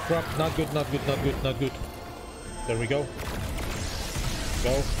 crap, crap, crap. Not good, not good, not good, not good. There we go.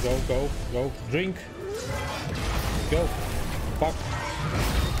 Go, go, go, go. Drink. Go. Fuck.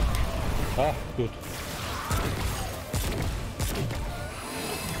 Ah, good.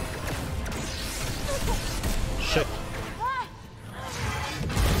 Shit.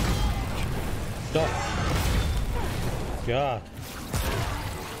 Stop. God.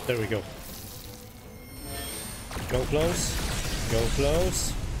 There we go. Go close. Go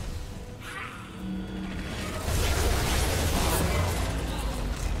close.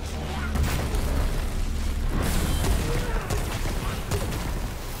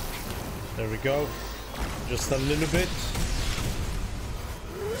 There we go. Just a little bit.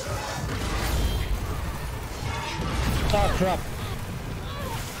 Ah, crap!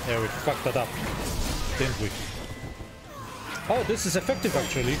 Yeah, we fucked that up, didn't we? Oh, this is effective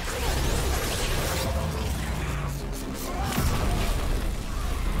actually.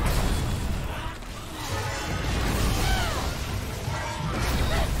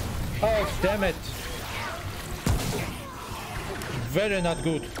 Oh, damn it! Very not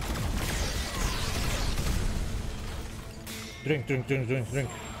good. Drink, drink, drink, drink, drink.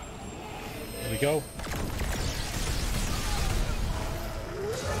 There we go.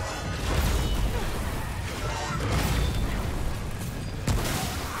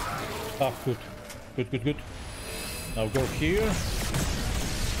 Ah, good. Good, good, good. Now go here.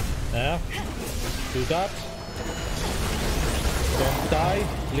 Yeah. Do that. Don't die,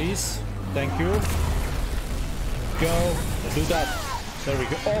 please. Thank you. Go. Do that. There we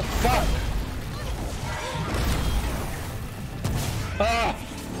go. Oh, fuck! Ah!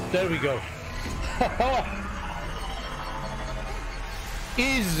 There we go.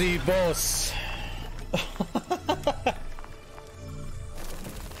 Easy, boss.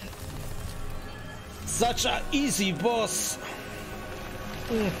 Such a easy boss.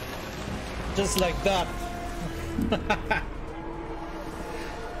 Just like that.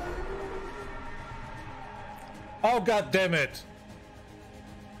 Oh, god damn it.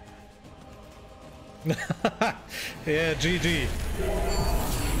 Yeah, GG.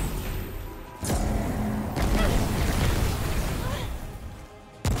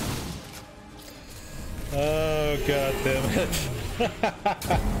 Oh, god damn it.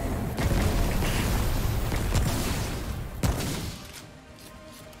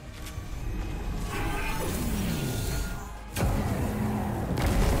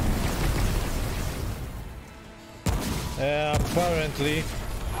 Apparently.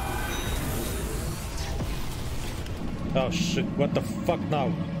 Oh shit, what the fuck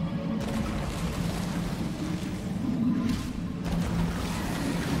now?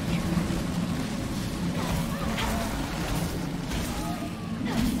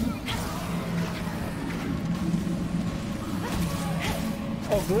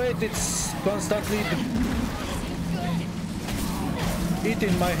 Oh great, it's constantly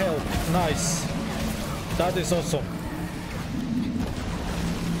eating my health. Nice. That is awesome.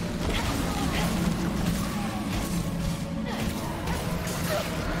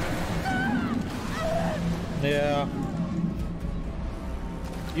 Yeah.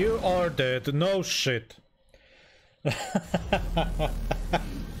 You are dead. No shit.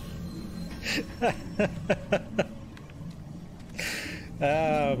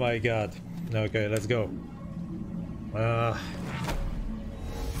 Oh my god. Okay, let's go.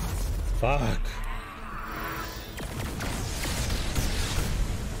 Fuck.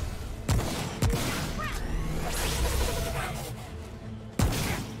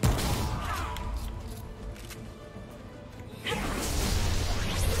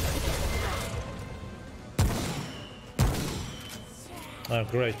 Oh,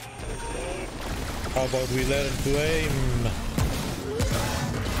 great. How about we learn to aim?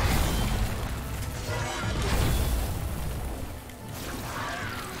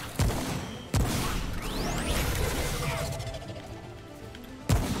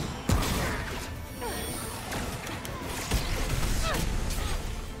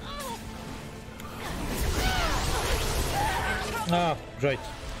 Ah, great.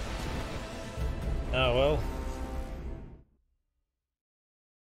 Ah, well.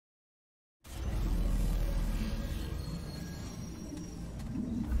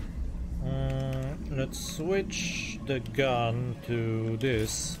 Let's switch the gun to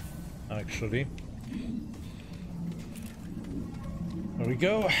this, actually. There we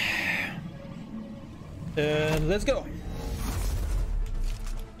go. And let's go.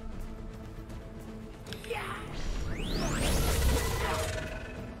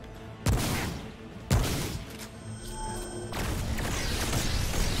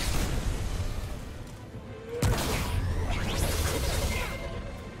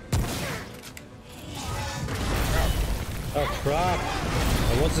 Oh crap,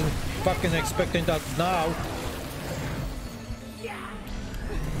 I wasn't fucking expecting that now.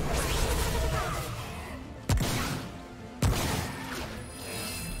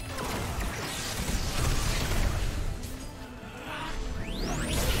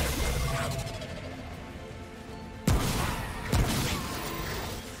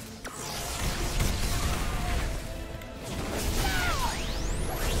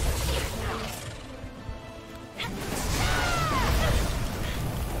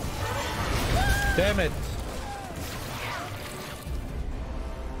 Damn it!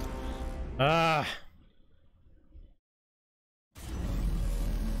 Ah!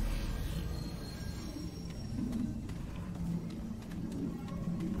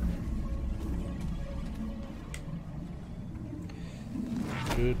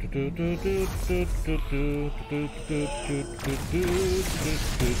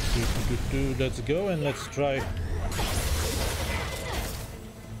 Let's go and let's try.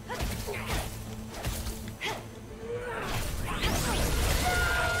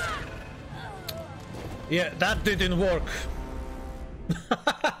 Yeah, that didn't work.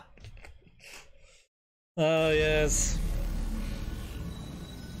 Oh yes.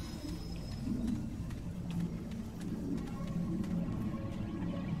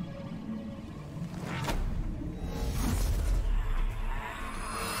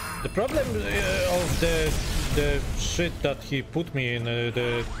 The problem of the shit that he put me in with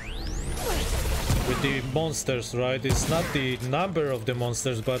the monsters, right, is not the number of the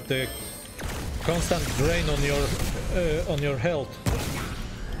monsters, but the constant drain on your health.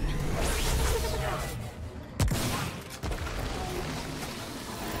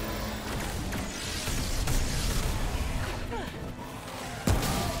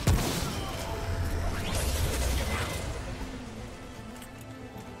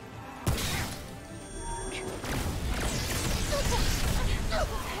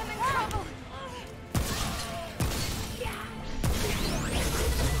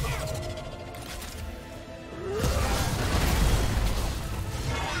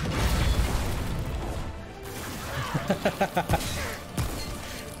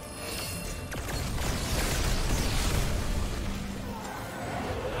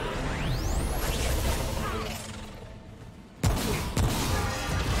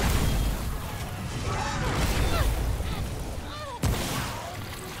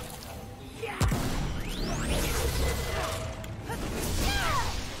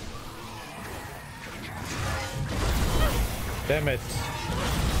 Damn it.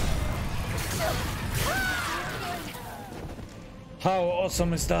 How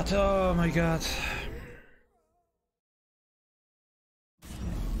awesome is that? Oh my god.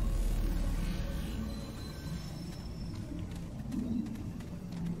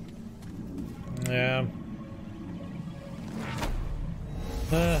 Yeah.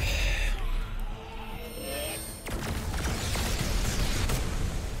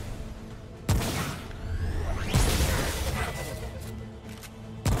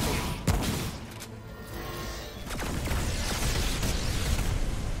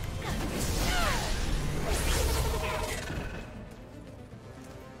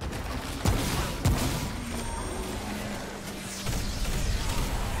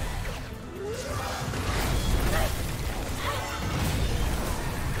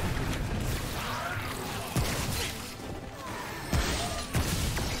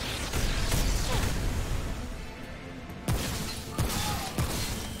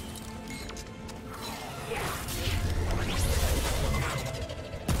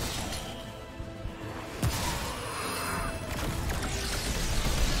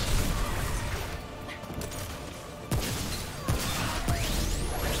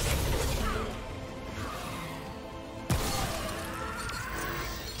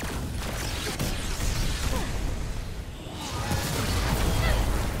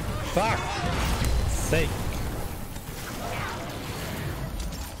 Fuck sake.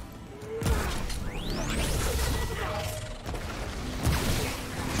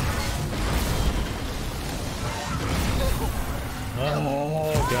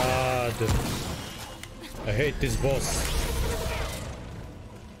 Oh god. I hate this boss.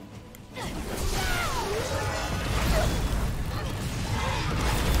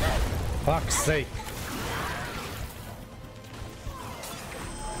 Fuck's sake.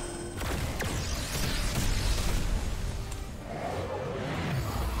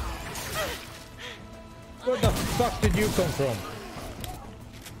 Where the fuck did you come from?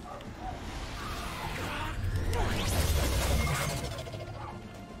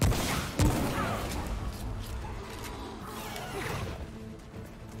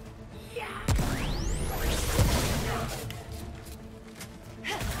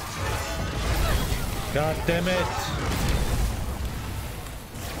 God damn it.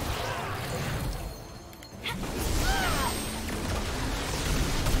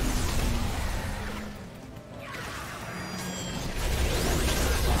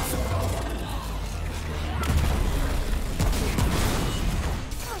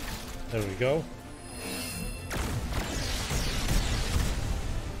 There we go.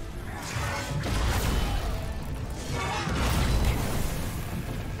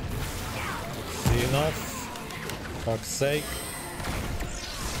 See enough? Fuck's sake.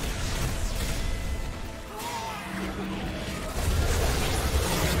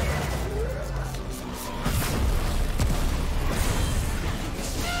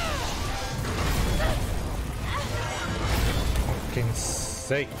 Fucking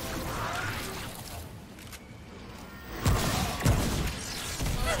sake.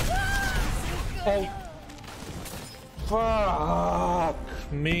 Oh.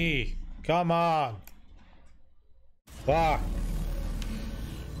 Fuck me. Come on. Fuck.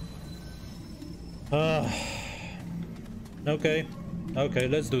 Okay. Okay,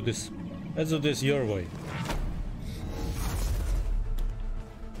 let's do this. Let's do this your way.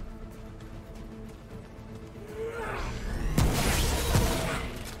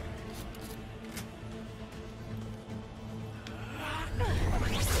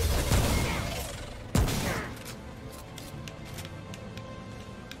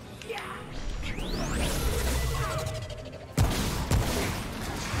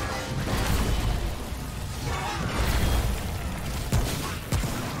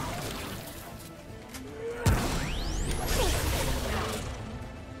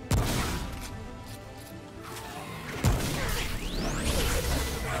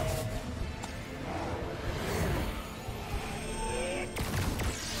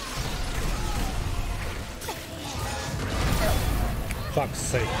 Fuck's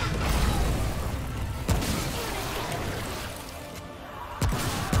sake.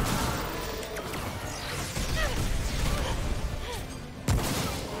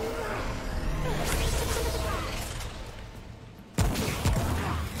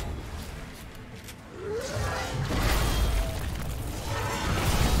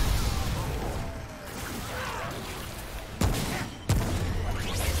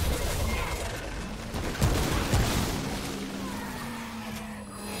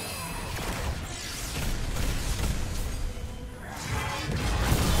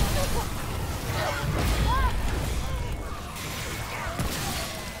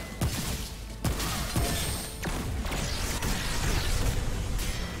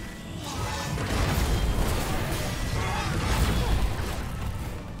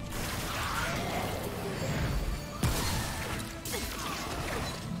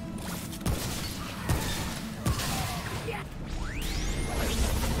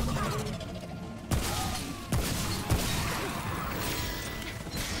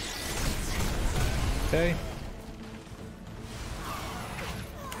 Okay.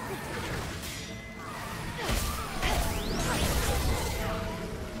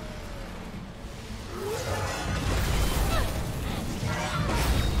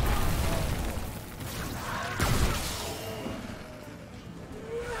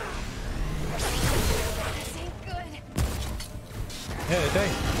 Yeah, okay.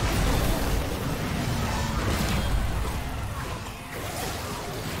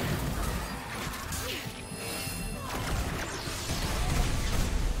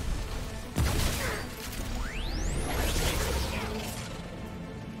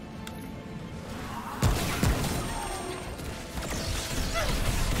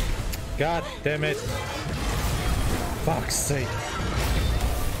 God damn it. Fuck's sake.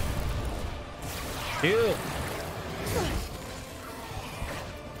 Heal.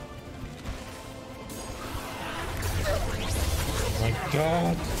 My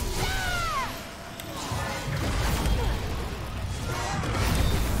God.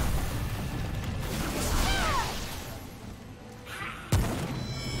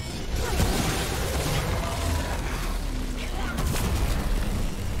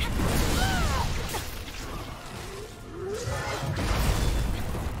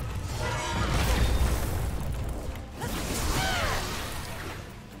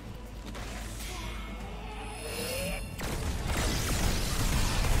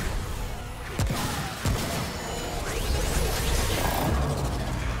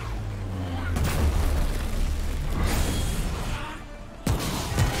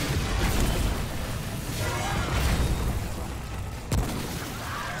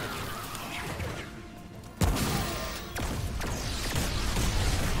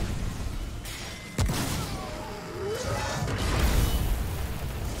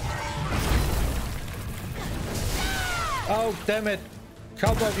 Oh, damn it.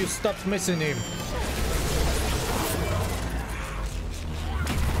 How about you stop missing him?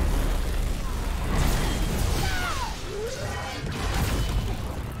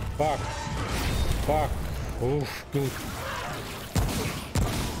 Fuck. Fuck. Oof, good.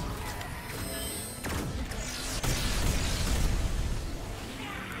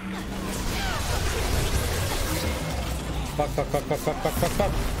 Fuck, fuck, fuck, fuck, fuck, fuck, fuck,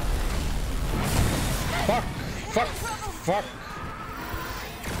 fuck. Fuck, fuck, fuck.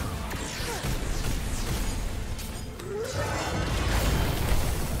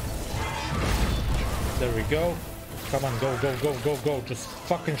 There we go. Come on, go, go, go, go, go. Just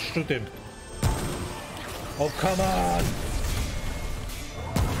fucking shoot him. Oh, come on.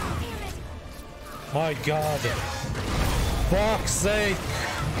 My god. Fuck's sake.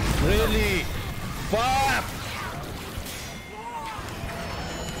 Really? Fuck!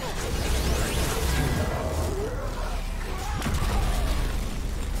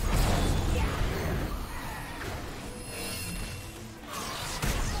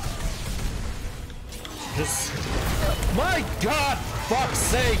 Just... My god! Fuck's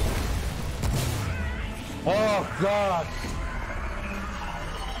sake! Oh god!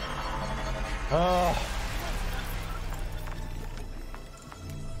 Oh.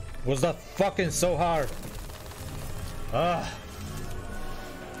 Was that fucking so hard? Ah.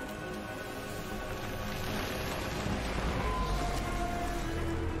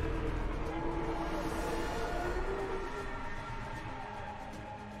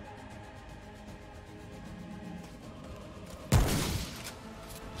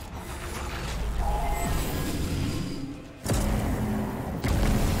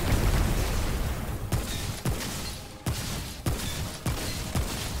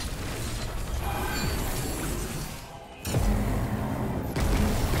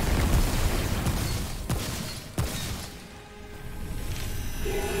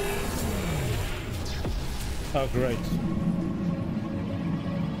 Oh, great.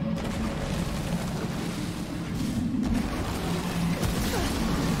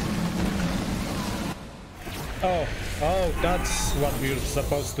 Oh, that's what we're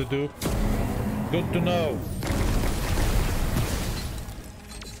supposed to do. Good to know.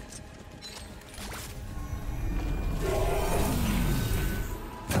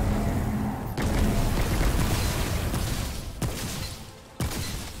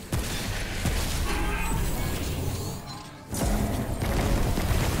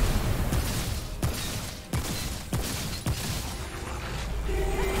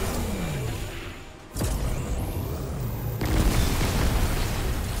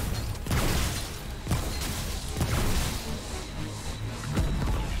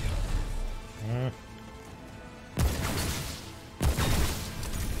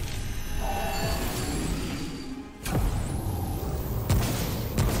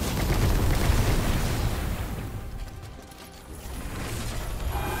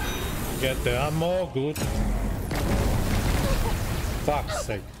 Get the ammo, good. Fuck's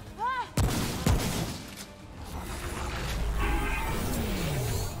sake.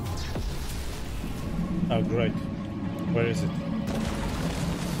 Oh, great. Where is it?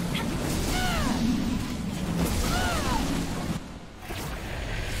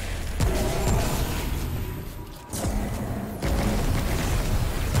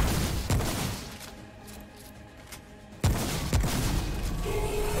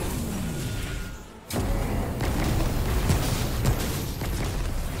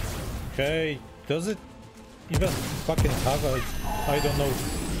 Okay, does it even fucking have a, I don't know,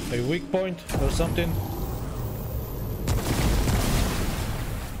 a weak point or something?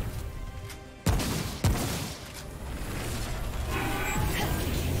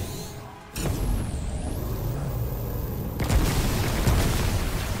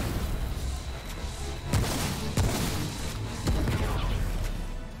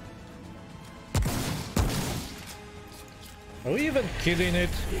 Are we even killing it?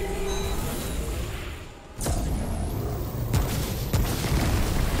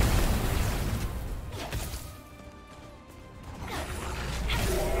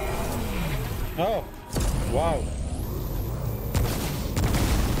 Oh, wow.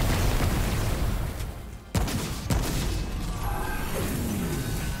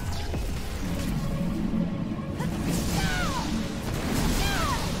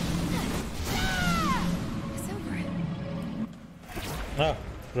 Ah,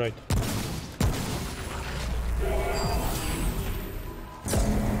 right.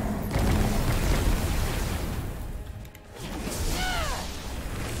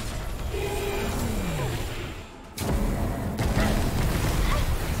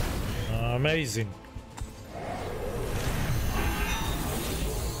 Amazing.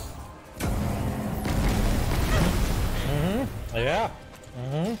 Yeah.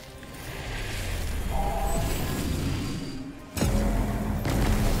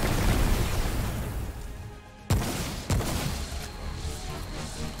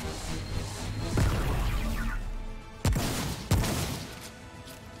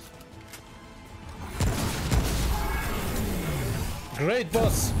 Great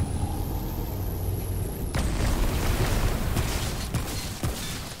boss.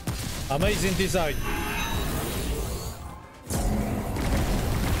 Amazing design.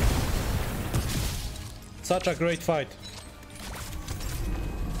 Such a great fight.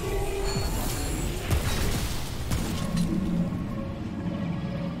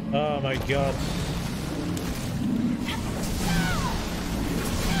 Oh my god.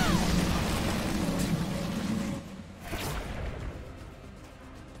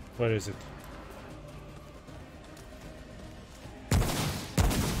 Where is it?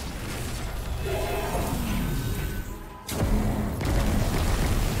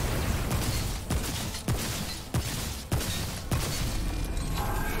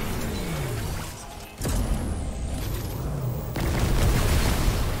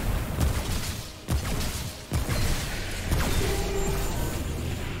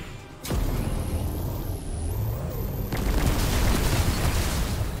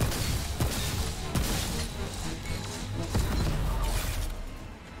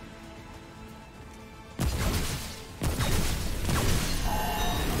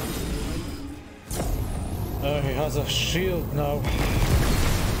 He has a shield now.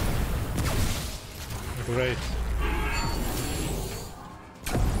 Great.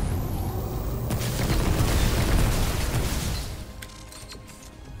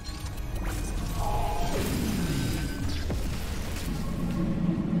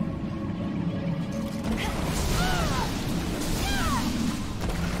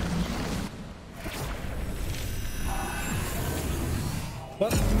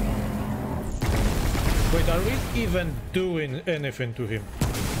 What? Wait, are we even doing anything to him?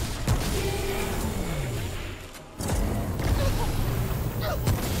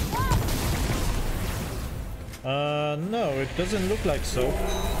 No, it doesn't look like so.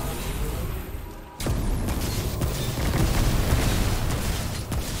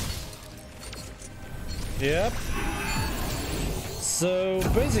 Yep. So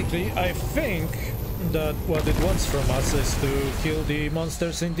basically, I think that what it wants from us is to kill the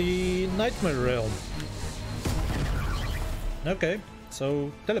monsters in the Nightmare Realm. Okay,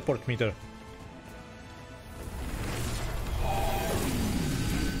 so teleport me there.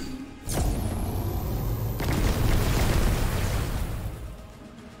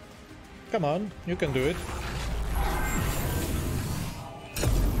 Come on, you can do it.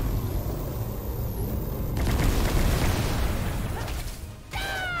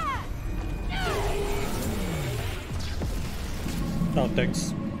 Oh,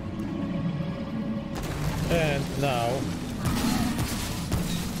 thanks. And now...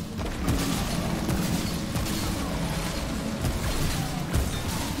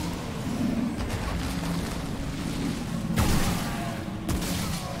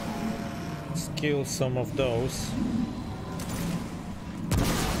 kill some of those.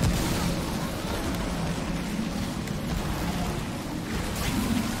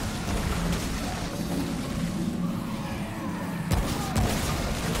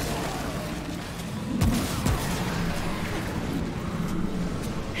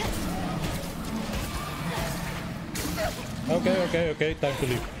 Okay, time to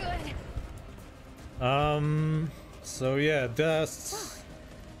leave. So yeah, that's...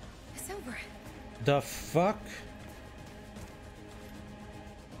 It's over. The fuck?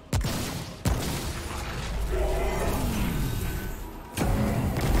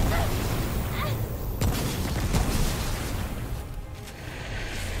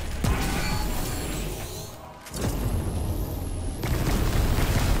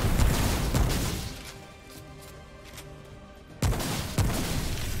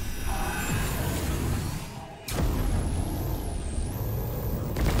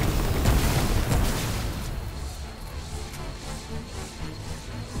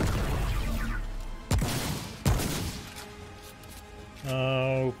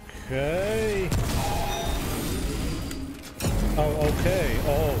 Okay. Oh, okay.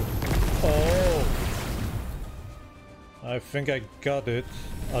 Oh. I think I got it.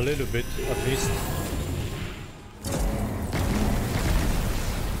 A little bit, at least.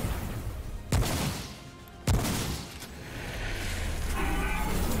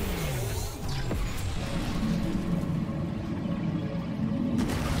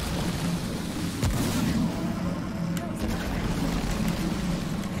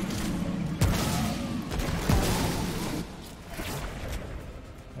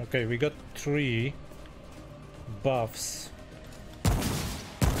 Okay, we got 3 buffs.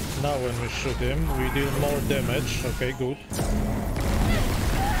 Now when we shoot him, we deal more damage. Okay, good.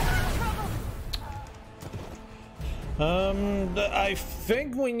 I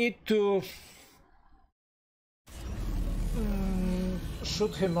think we need to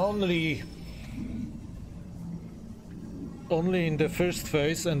shoot him only in the first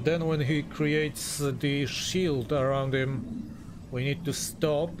phase, and then when he creates the shield around him, we need to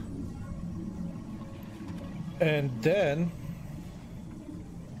stop, and then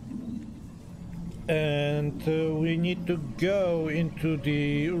we need to go into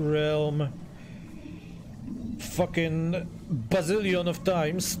the realm fucking bazillion of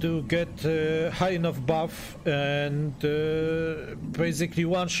times to get high enough buff and basically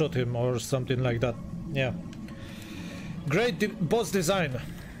one-shot him or something like that. Yeah. Great boss design.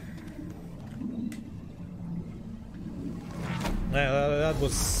 Yeah, that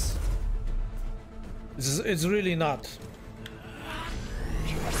was... It's really not.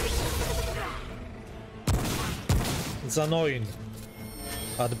 It's annoying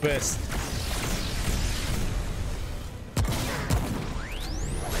at best.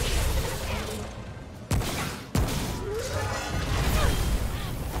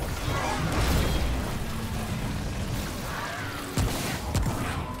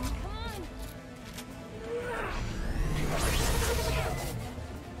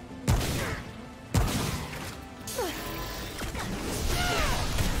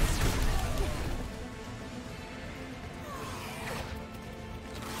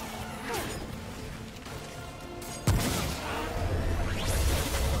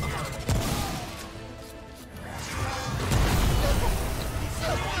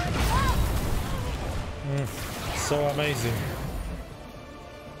 So amazing.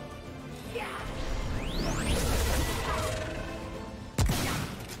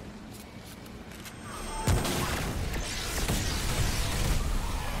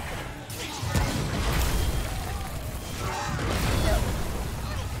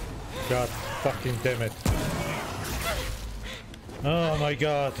 God fucking damn it. Oh my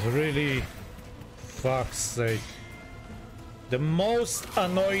god, really? Fuck's sake. The most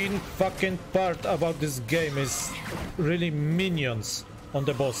annoying fucking part about this game is really minions on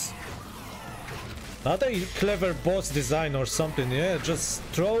the boss. Not a clever boss design or something, yeah, just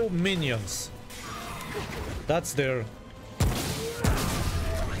throw minions. That's their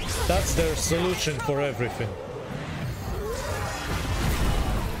solution for everything.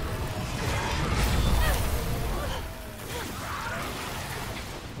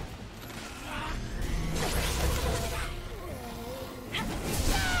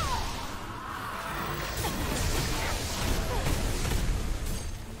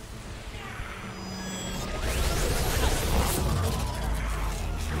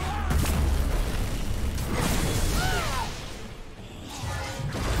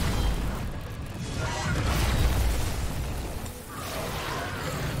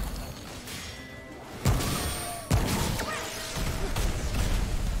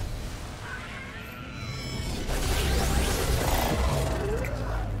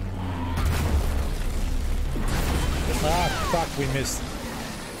 We missed.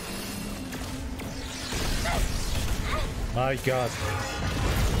 My god.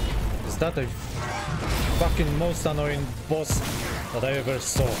 Is that a fucking most annoying boss that I ever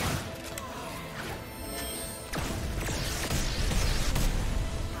saw?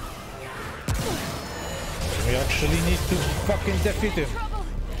 We actually need to fucking defeat him.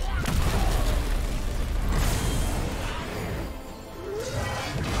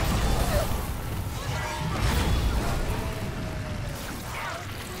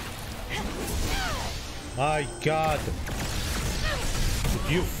 My god.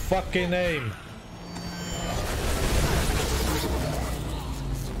 You fucking aim.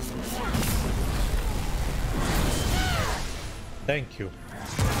 Thank you.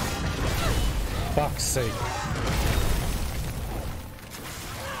 Fuck's sake.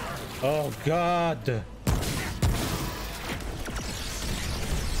 Oh god.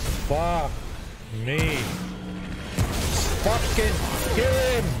 Fuck me. Fucking kill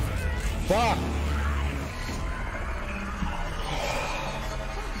him. Fuck.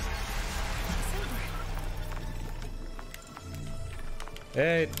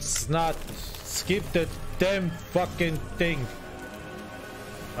 It's not. Skip the damn fucking thing.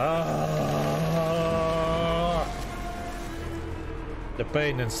 The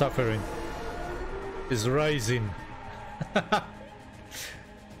pain and suffering is rising.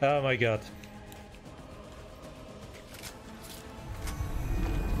 Oh my god.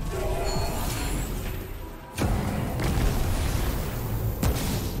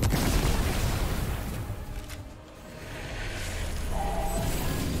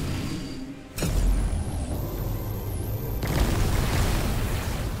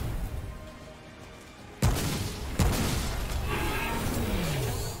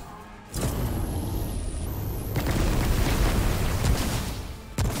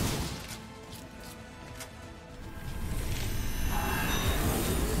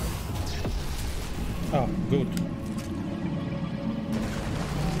 Oh, good.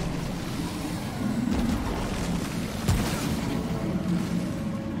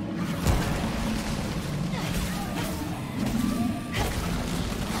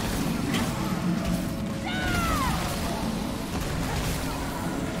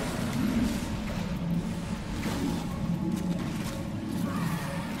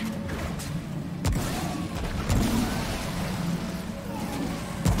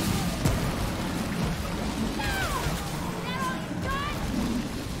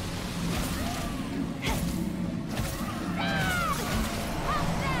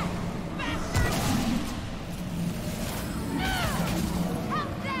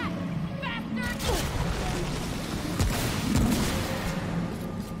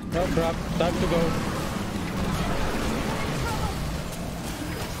 crap. Time to go.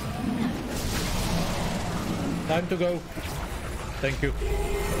 Time to go. Thank you.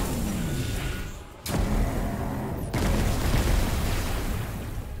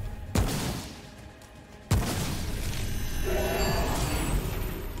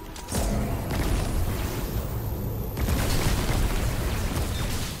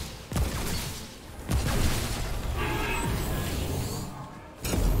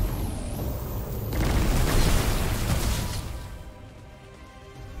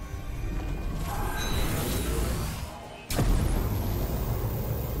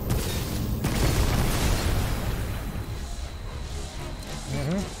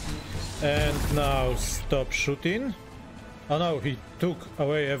 And now stop shooting. Oh no, he took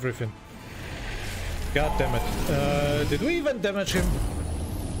away everything. God damn it. Did we even damage him?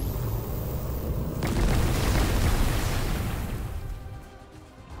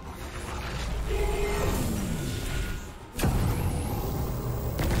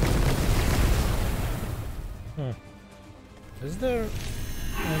 Is there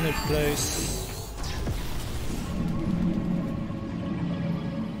any place?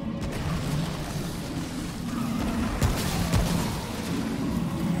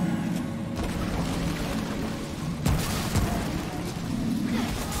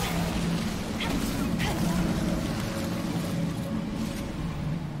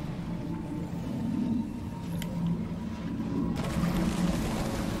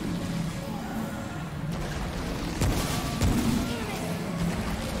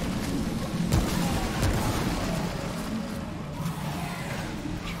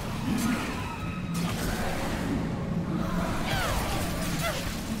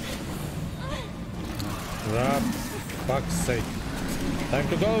 Crap. Fuck's sake. Time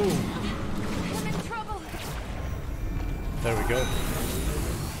to go! I'm in trouble. There we go.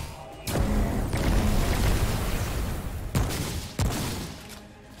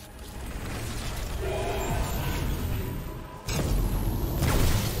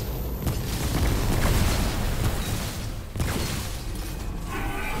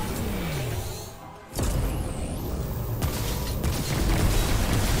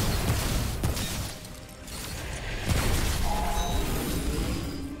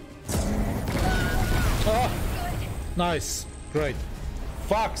 Nice. Great.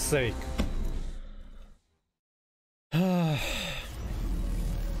 Fuck's sake.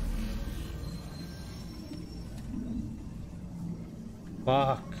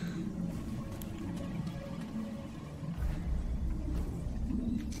 Fuck.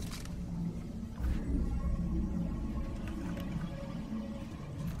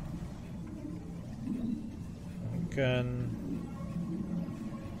 I can...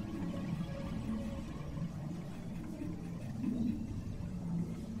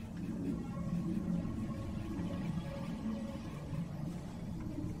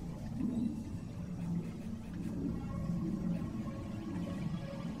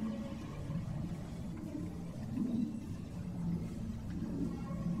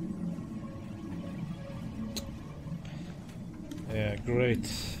 Yeah, great.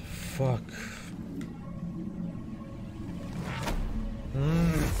 Fuck.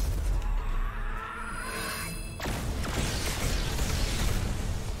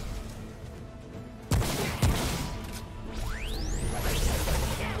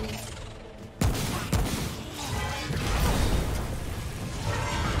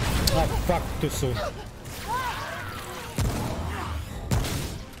 Ah, fuck, too soon.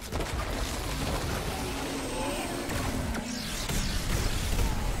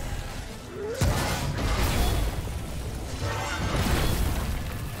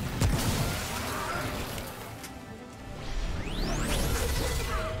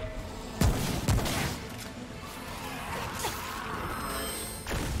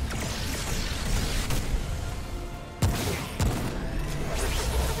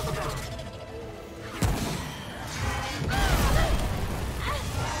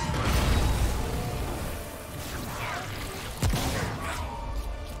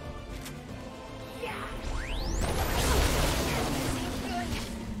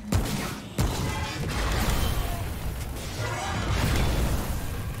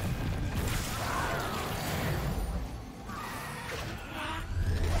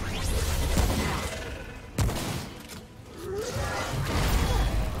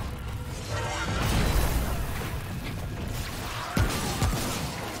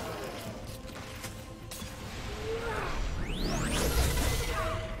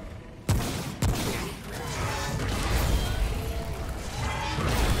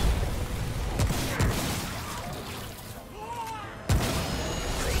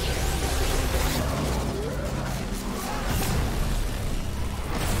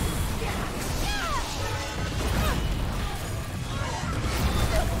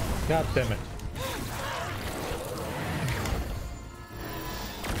 God damn it.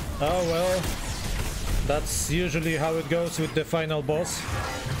 Oh well, that's usually how it goes with the final boss.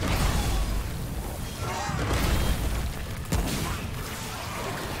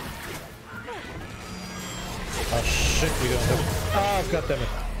 Oh shit, we don't have... Oh, god damn it.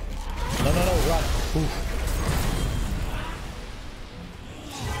 No, no, no, run. Oof.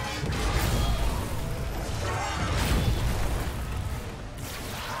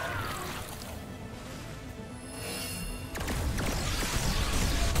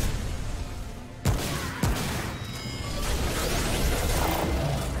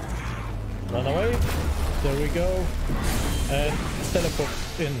 Run away. There we go. And teleport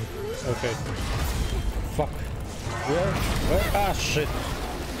in. Okay. Fuck. Where? Where? Ah, shit.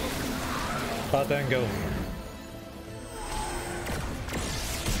 Bad angle.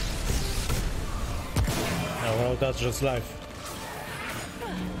 Oh, well, that's just life.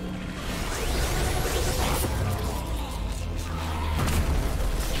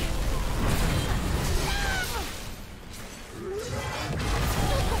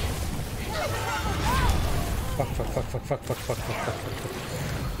 Fuck.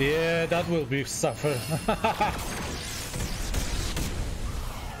 Yeah, that will be suffer.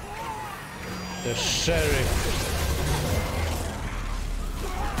 The sheriff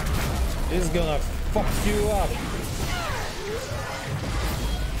is gonna fuck you up.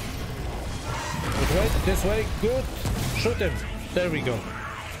 But wait, this way, good. Shoot him. There we go.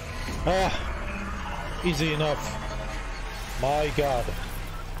 Ah, easy enough. My god.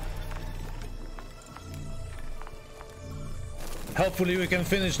 Hopefully we can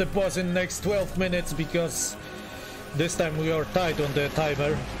finish the boss in the next 12 minutes, because this time we are tight on the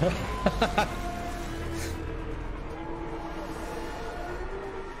timer.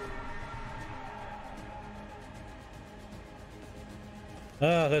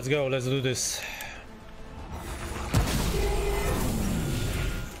 Let's go, let's do this.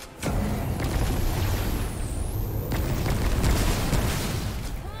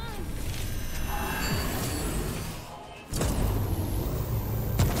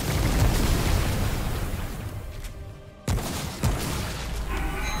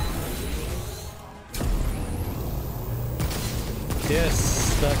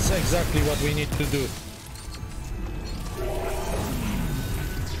 Yes, that's exactly what we need to do.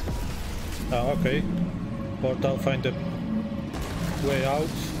 Okay. Portal, find the way out.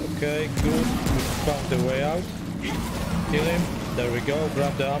 Okay, good. We found the way out. Kill him. There we go.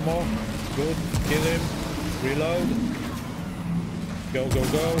 Grab the ammo. Good. Kill him. Reload. Go, go,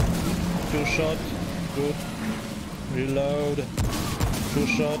 go. 2 shot. Good. Reload. 2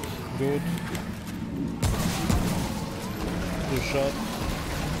 shot. Good. 2 shot.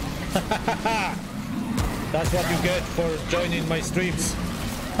 That's what you get for joining my streams.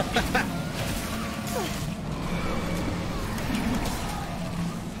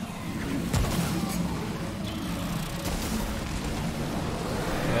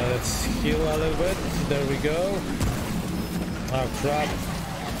 Yeah, let's heal a little bit. There we go. Oh crap.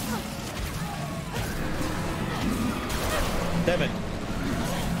 Damn it.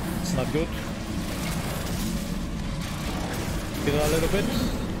 It's not good. Heal a little bit.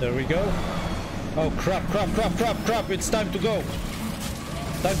 There we go. Oh crap, crap, crap, crap, crap. It's time to go.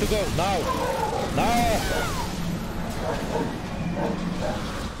 Time to go. Now. Now.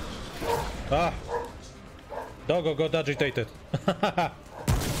 Ah. Doggo got agitated.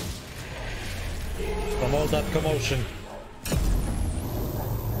 From all that commotion.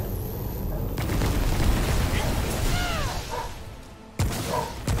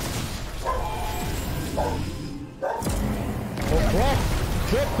 Oh crap!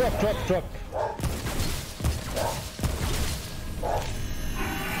 Drop, drop, drop, drop.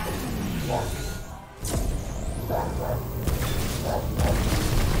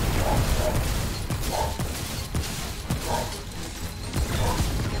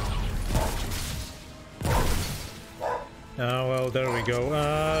 Well, there we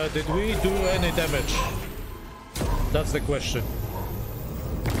go. Did we do any damage? That's the question.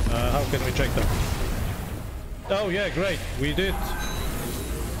 How can we check that? Oh yeah, great, we did.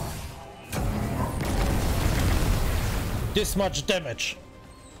 This much damage.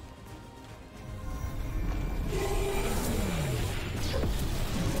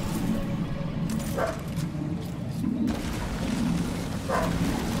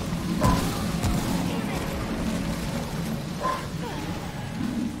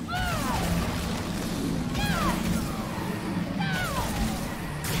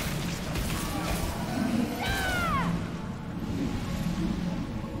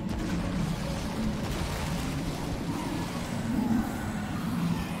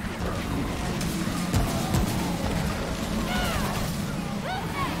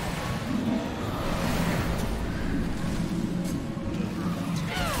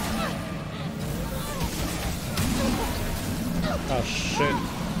 Oh shit.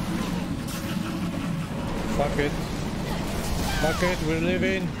 Fuck it. Fuck it, we're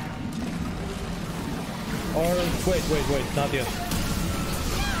leaving. Or wait, not yet.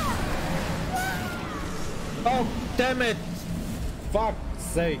 Oh damn it! Fuck's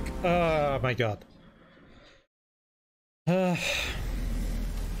sake. Oh my god.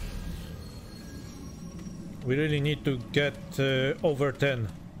 We really need to get over 10.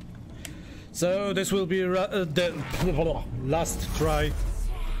 So this will be the last try.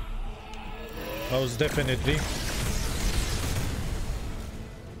 Most definitely.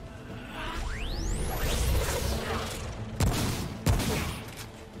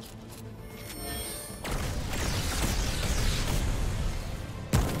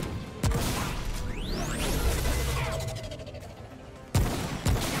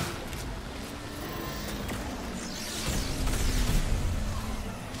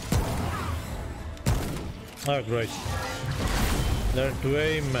 Oh great. Learn to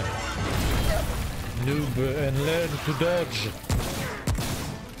aim, noob, and learn to dodge.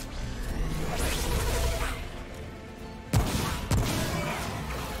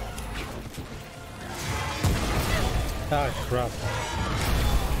 Ah crap.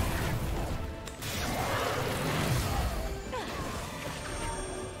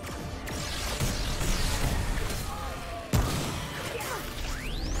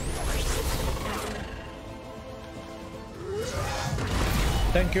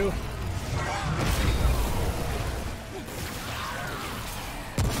 Thank you.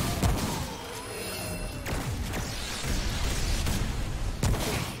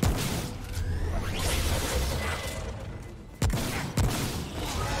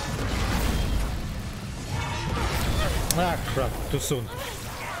 Ah crap, too soon.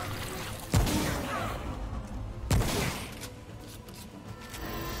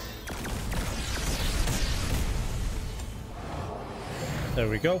 There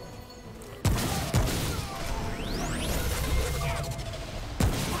we go.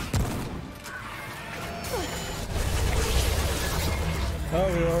 Oh,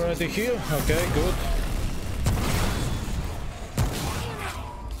 we're already here? Okay, good.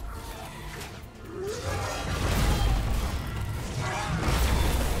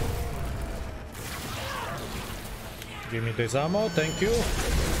 Give me this ammo, thank you.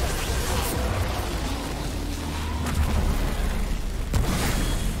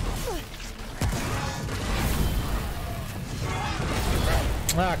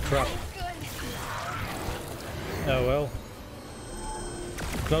 Ah, crap. Oh well.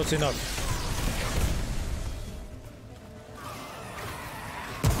 Close enough.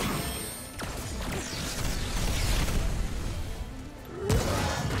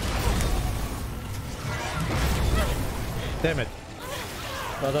 Damn it.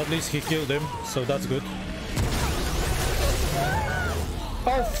 But at least he killed him, so that's good.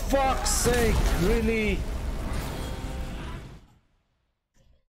 Oh, fuck's sake! Really?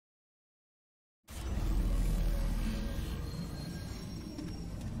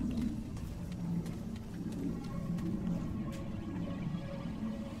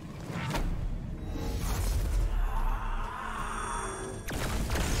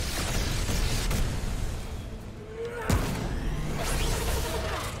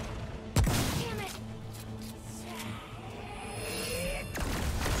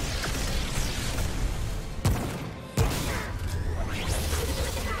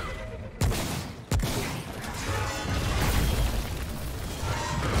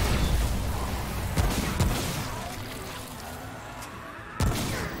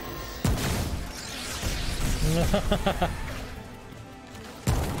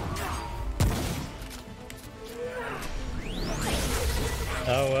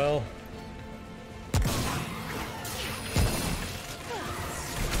 Oh well.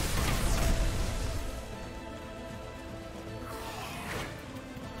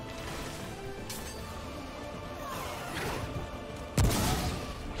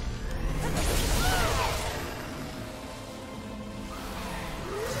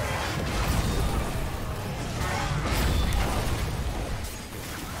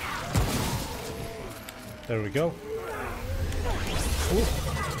 There we go. Ooh.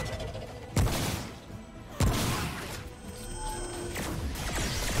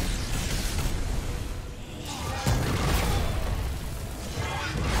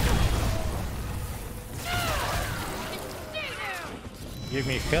 Give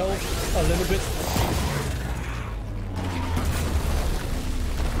me health a little bit.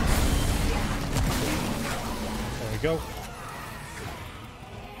 There we go.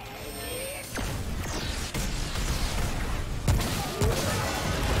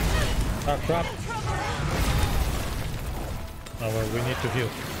 Ah, crap. Oh well, we need to heal.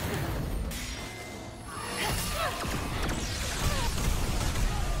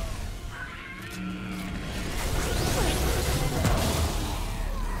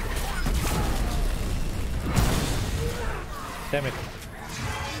 Damn it.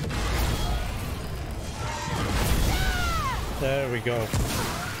 There we go.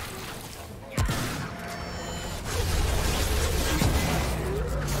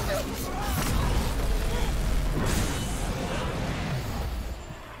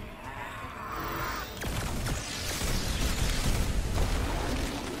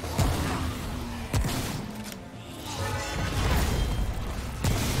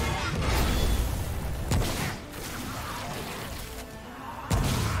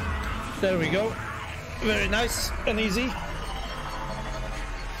 There we go. Very nice and easy.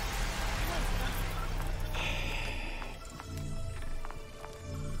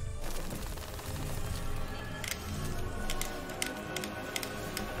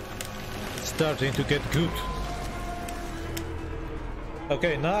 Starting to get good.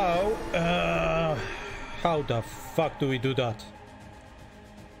 Okay, now how the fuck do we do that?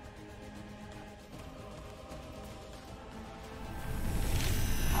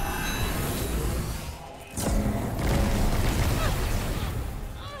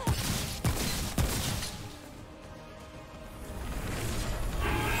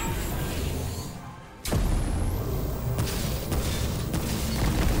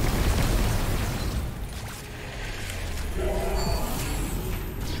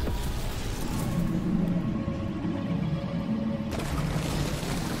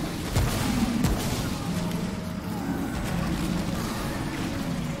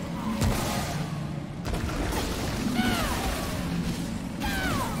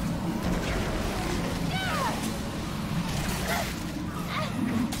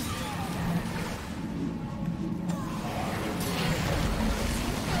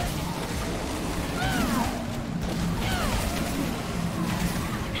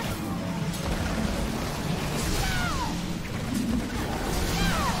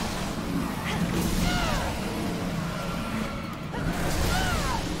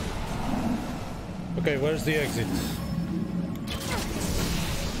 Okay, where's the exit?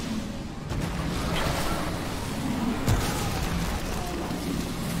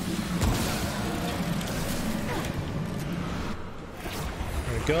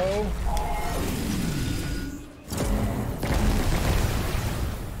 There we go.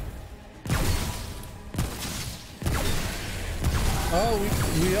 Oh,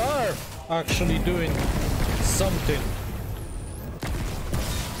 we are actually doing something.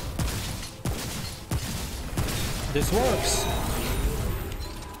 This works.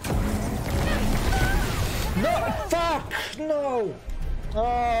 No, fuck, no.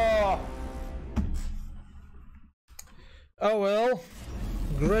 Oh well,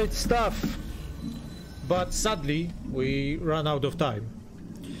 great stuff. But sadly, we ran out of time.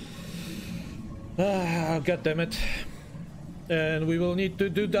 God damn it. And we will need to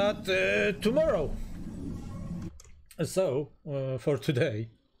do that tomorrow. So, for today.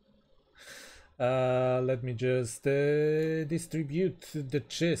 Let me just distribute the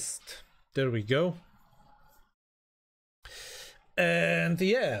chest. There we go. And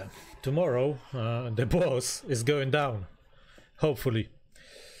yeah, tomorrow the boss is going down. Hopefully.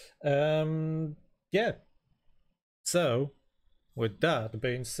 Yeah. So, with that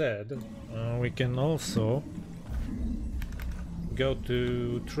being said, we can also go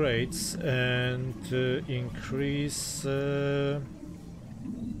to traits and increase...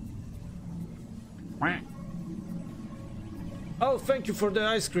 Oh, thank you for the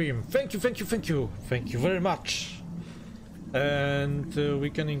ice cream. Thank you, thank you, thank you. Thank you very much. And we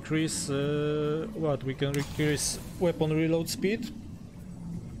can increase... what? We can increase weapon reload speed.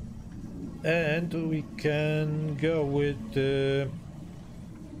 And we can go with...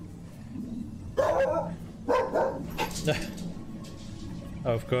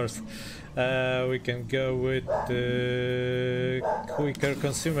 of course. We can go with quicker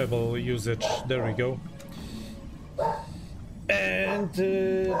consumable usage. There we go. And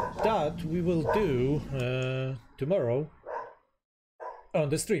that we will do tomorrow on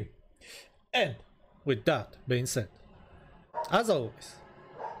the stream. And with that being said, as always,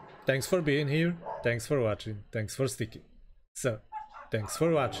 thanks for being here, thanks for watching, thanks for sticking. So, thanks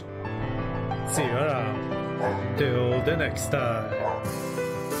for watching. See you around. Till the next time.